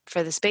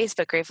the space,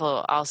 but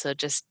grateful also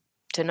just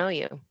to know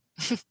you.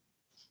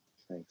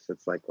 Thanks.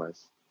 It's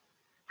likewise.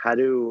 How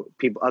do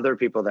other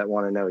people that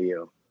want to know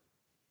you,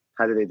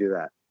 how do they do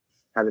that?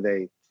 How do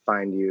they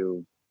find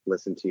you,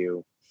 listen to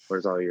you?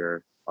 Where's all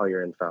your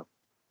info?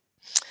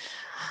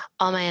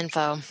 All my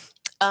info.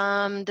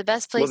 The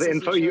best place. Well, the is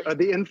info usually...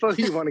 the info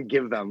you want to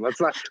give them. We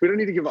don't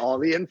need to give all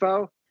the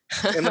info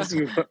unless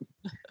you.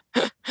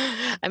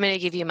 I'm going to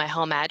give you my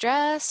home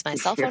address, my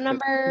cell phone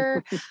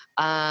number,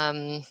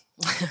 my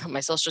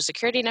social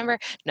security number.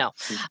 No.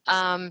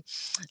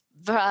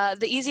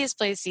 The easiest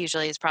place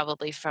usually is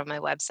probably from my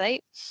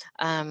website,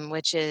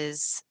 which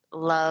is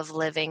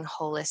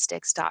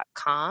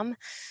lovelivingholistics.com.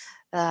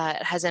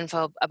 It has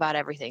info about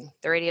everything: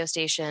 the radio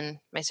station,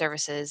 my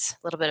services, a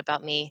little bit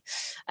about me,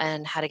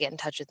 and how to get in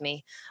touch with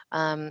me.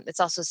 It's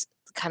also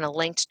kind of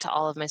linked to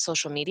all of my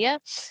social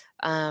media.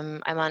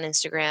 I'm on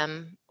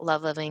Instagram,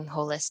 Love Living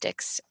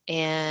Holistics,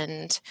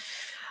 and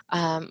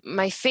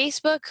my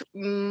Facebook,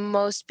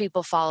 most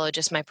people follow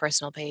just my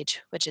personal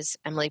page, which is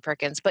Emily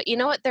Perkins. But you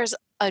know what? There's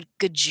a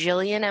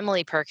gajillion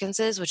Emily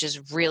Perkinses, which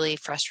is really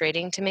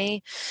frustrating to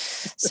me.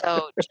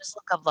 So just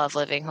look up Love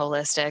Living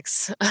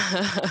Holistics.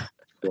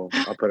 Cool.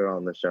 I'll put it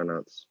on the show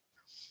notes.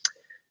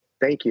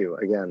 Thank you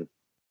again.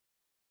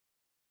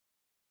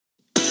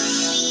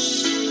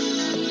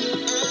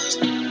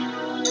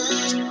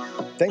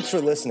 Thanks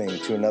for listening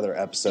to another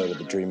episode of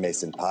the Dream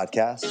Mason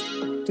Podcast.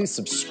 Please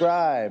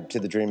subscribe to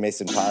the Dream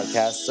Mason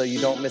Podcast so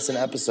you don't miss an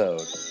episode.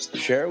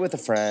 Share it with a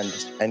friend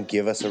and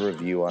give us a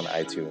review on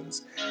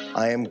iTunes.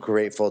 I am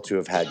grateful to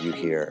have had you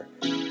here.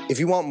 If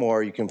you want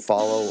more, you can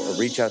follow or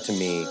reach out to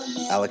me,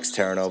 Alex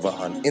Terranova,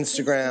 on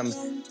Instagram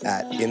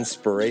at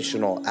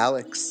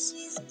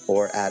InspirationalAlex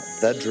or at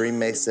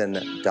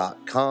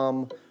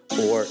thedreammason.com,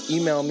 or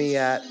email me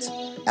at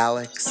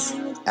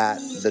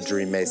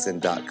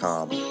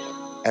alex@thedreammason.com.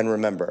 And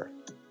remember,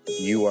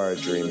 you are a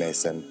dream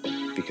mason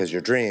because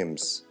your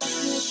dreams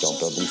don't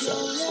build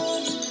themselves.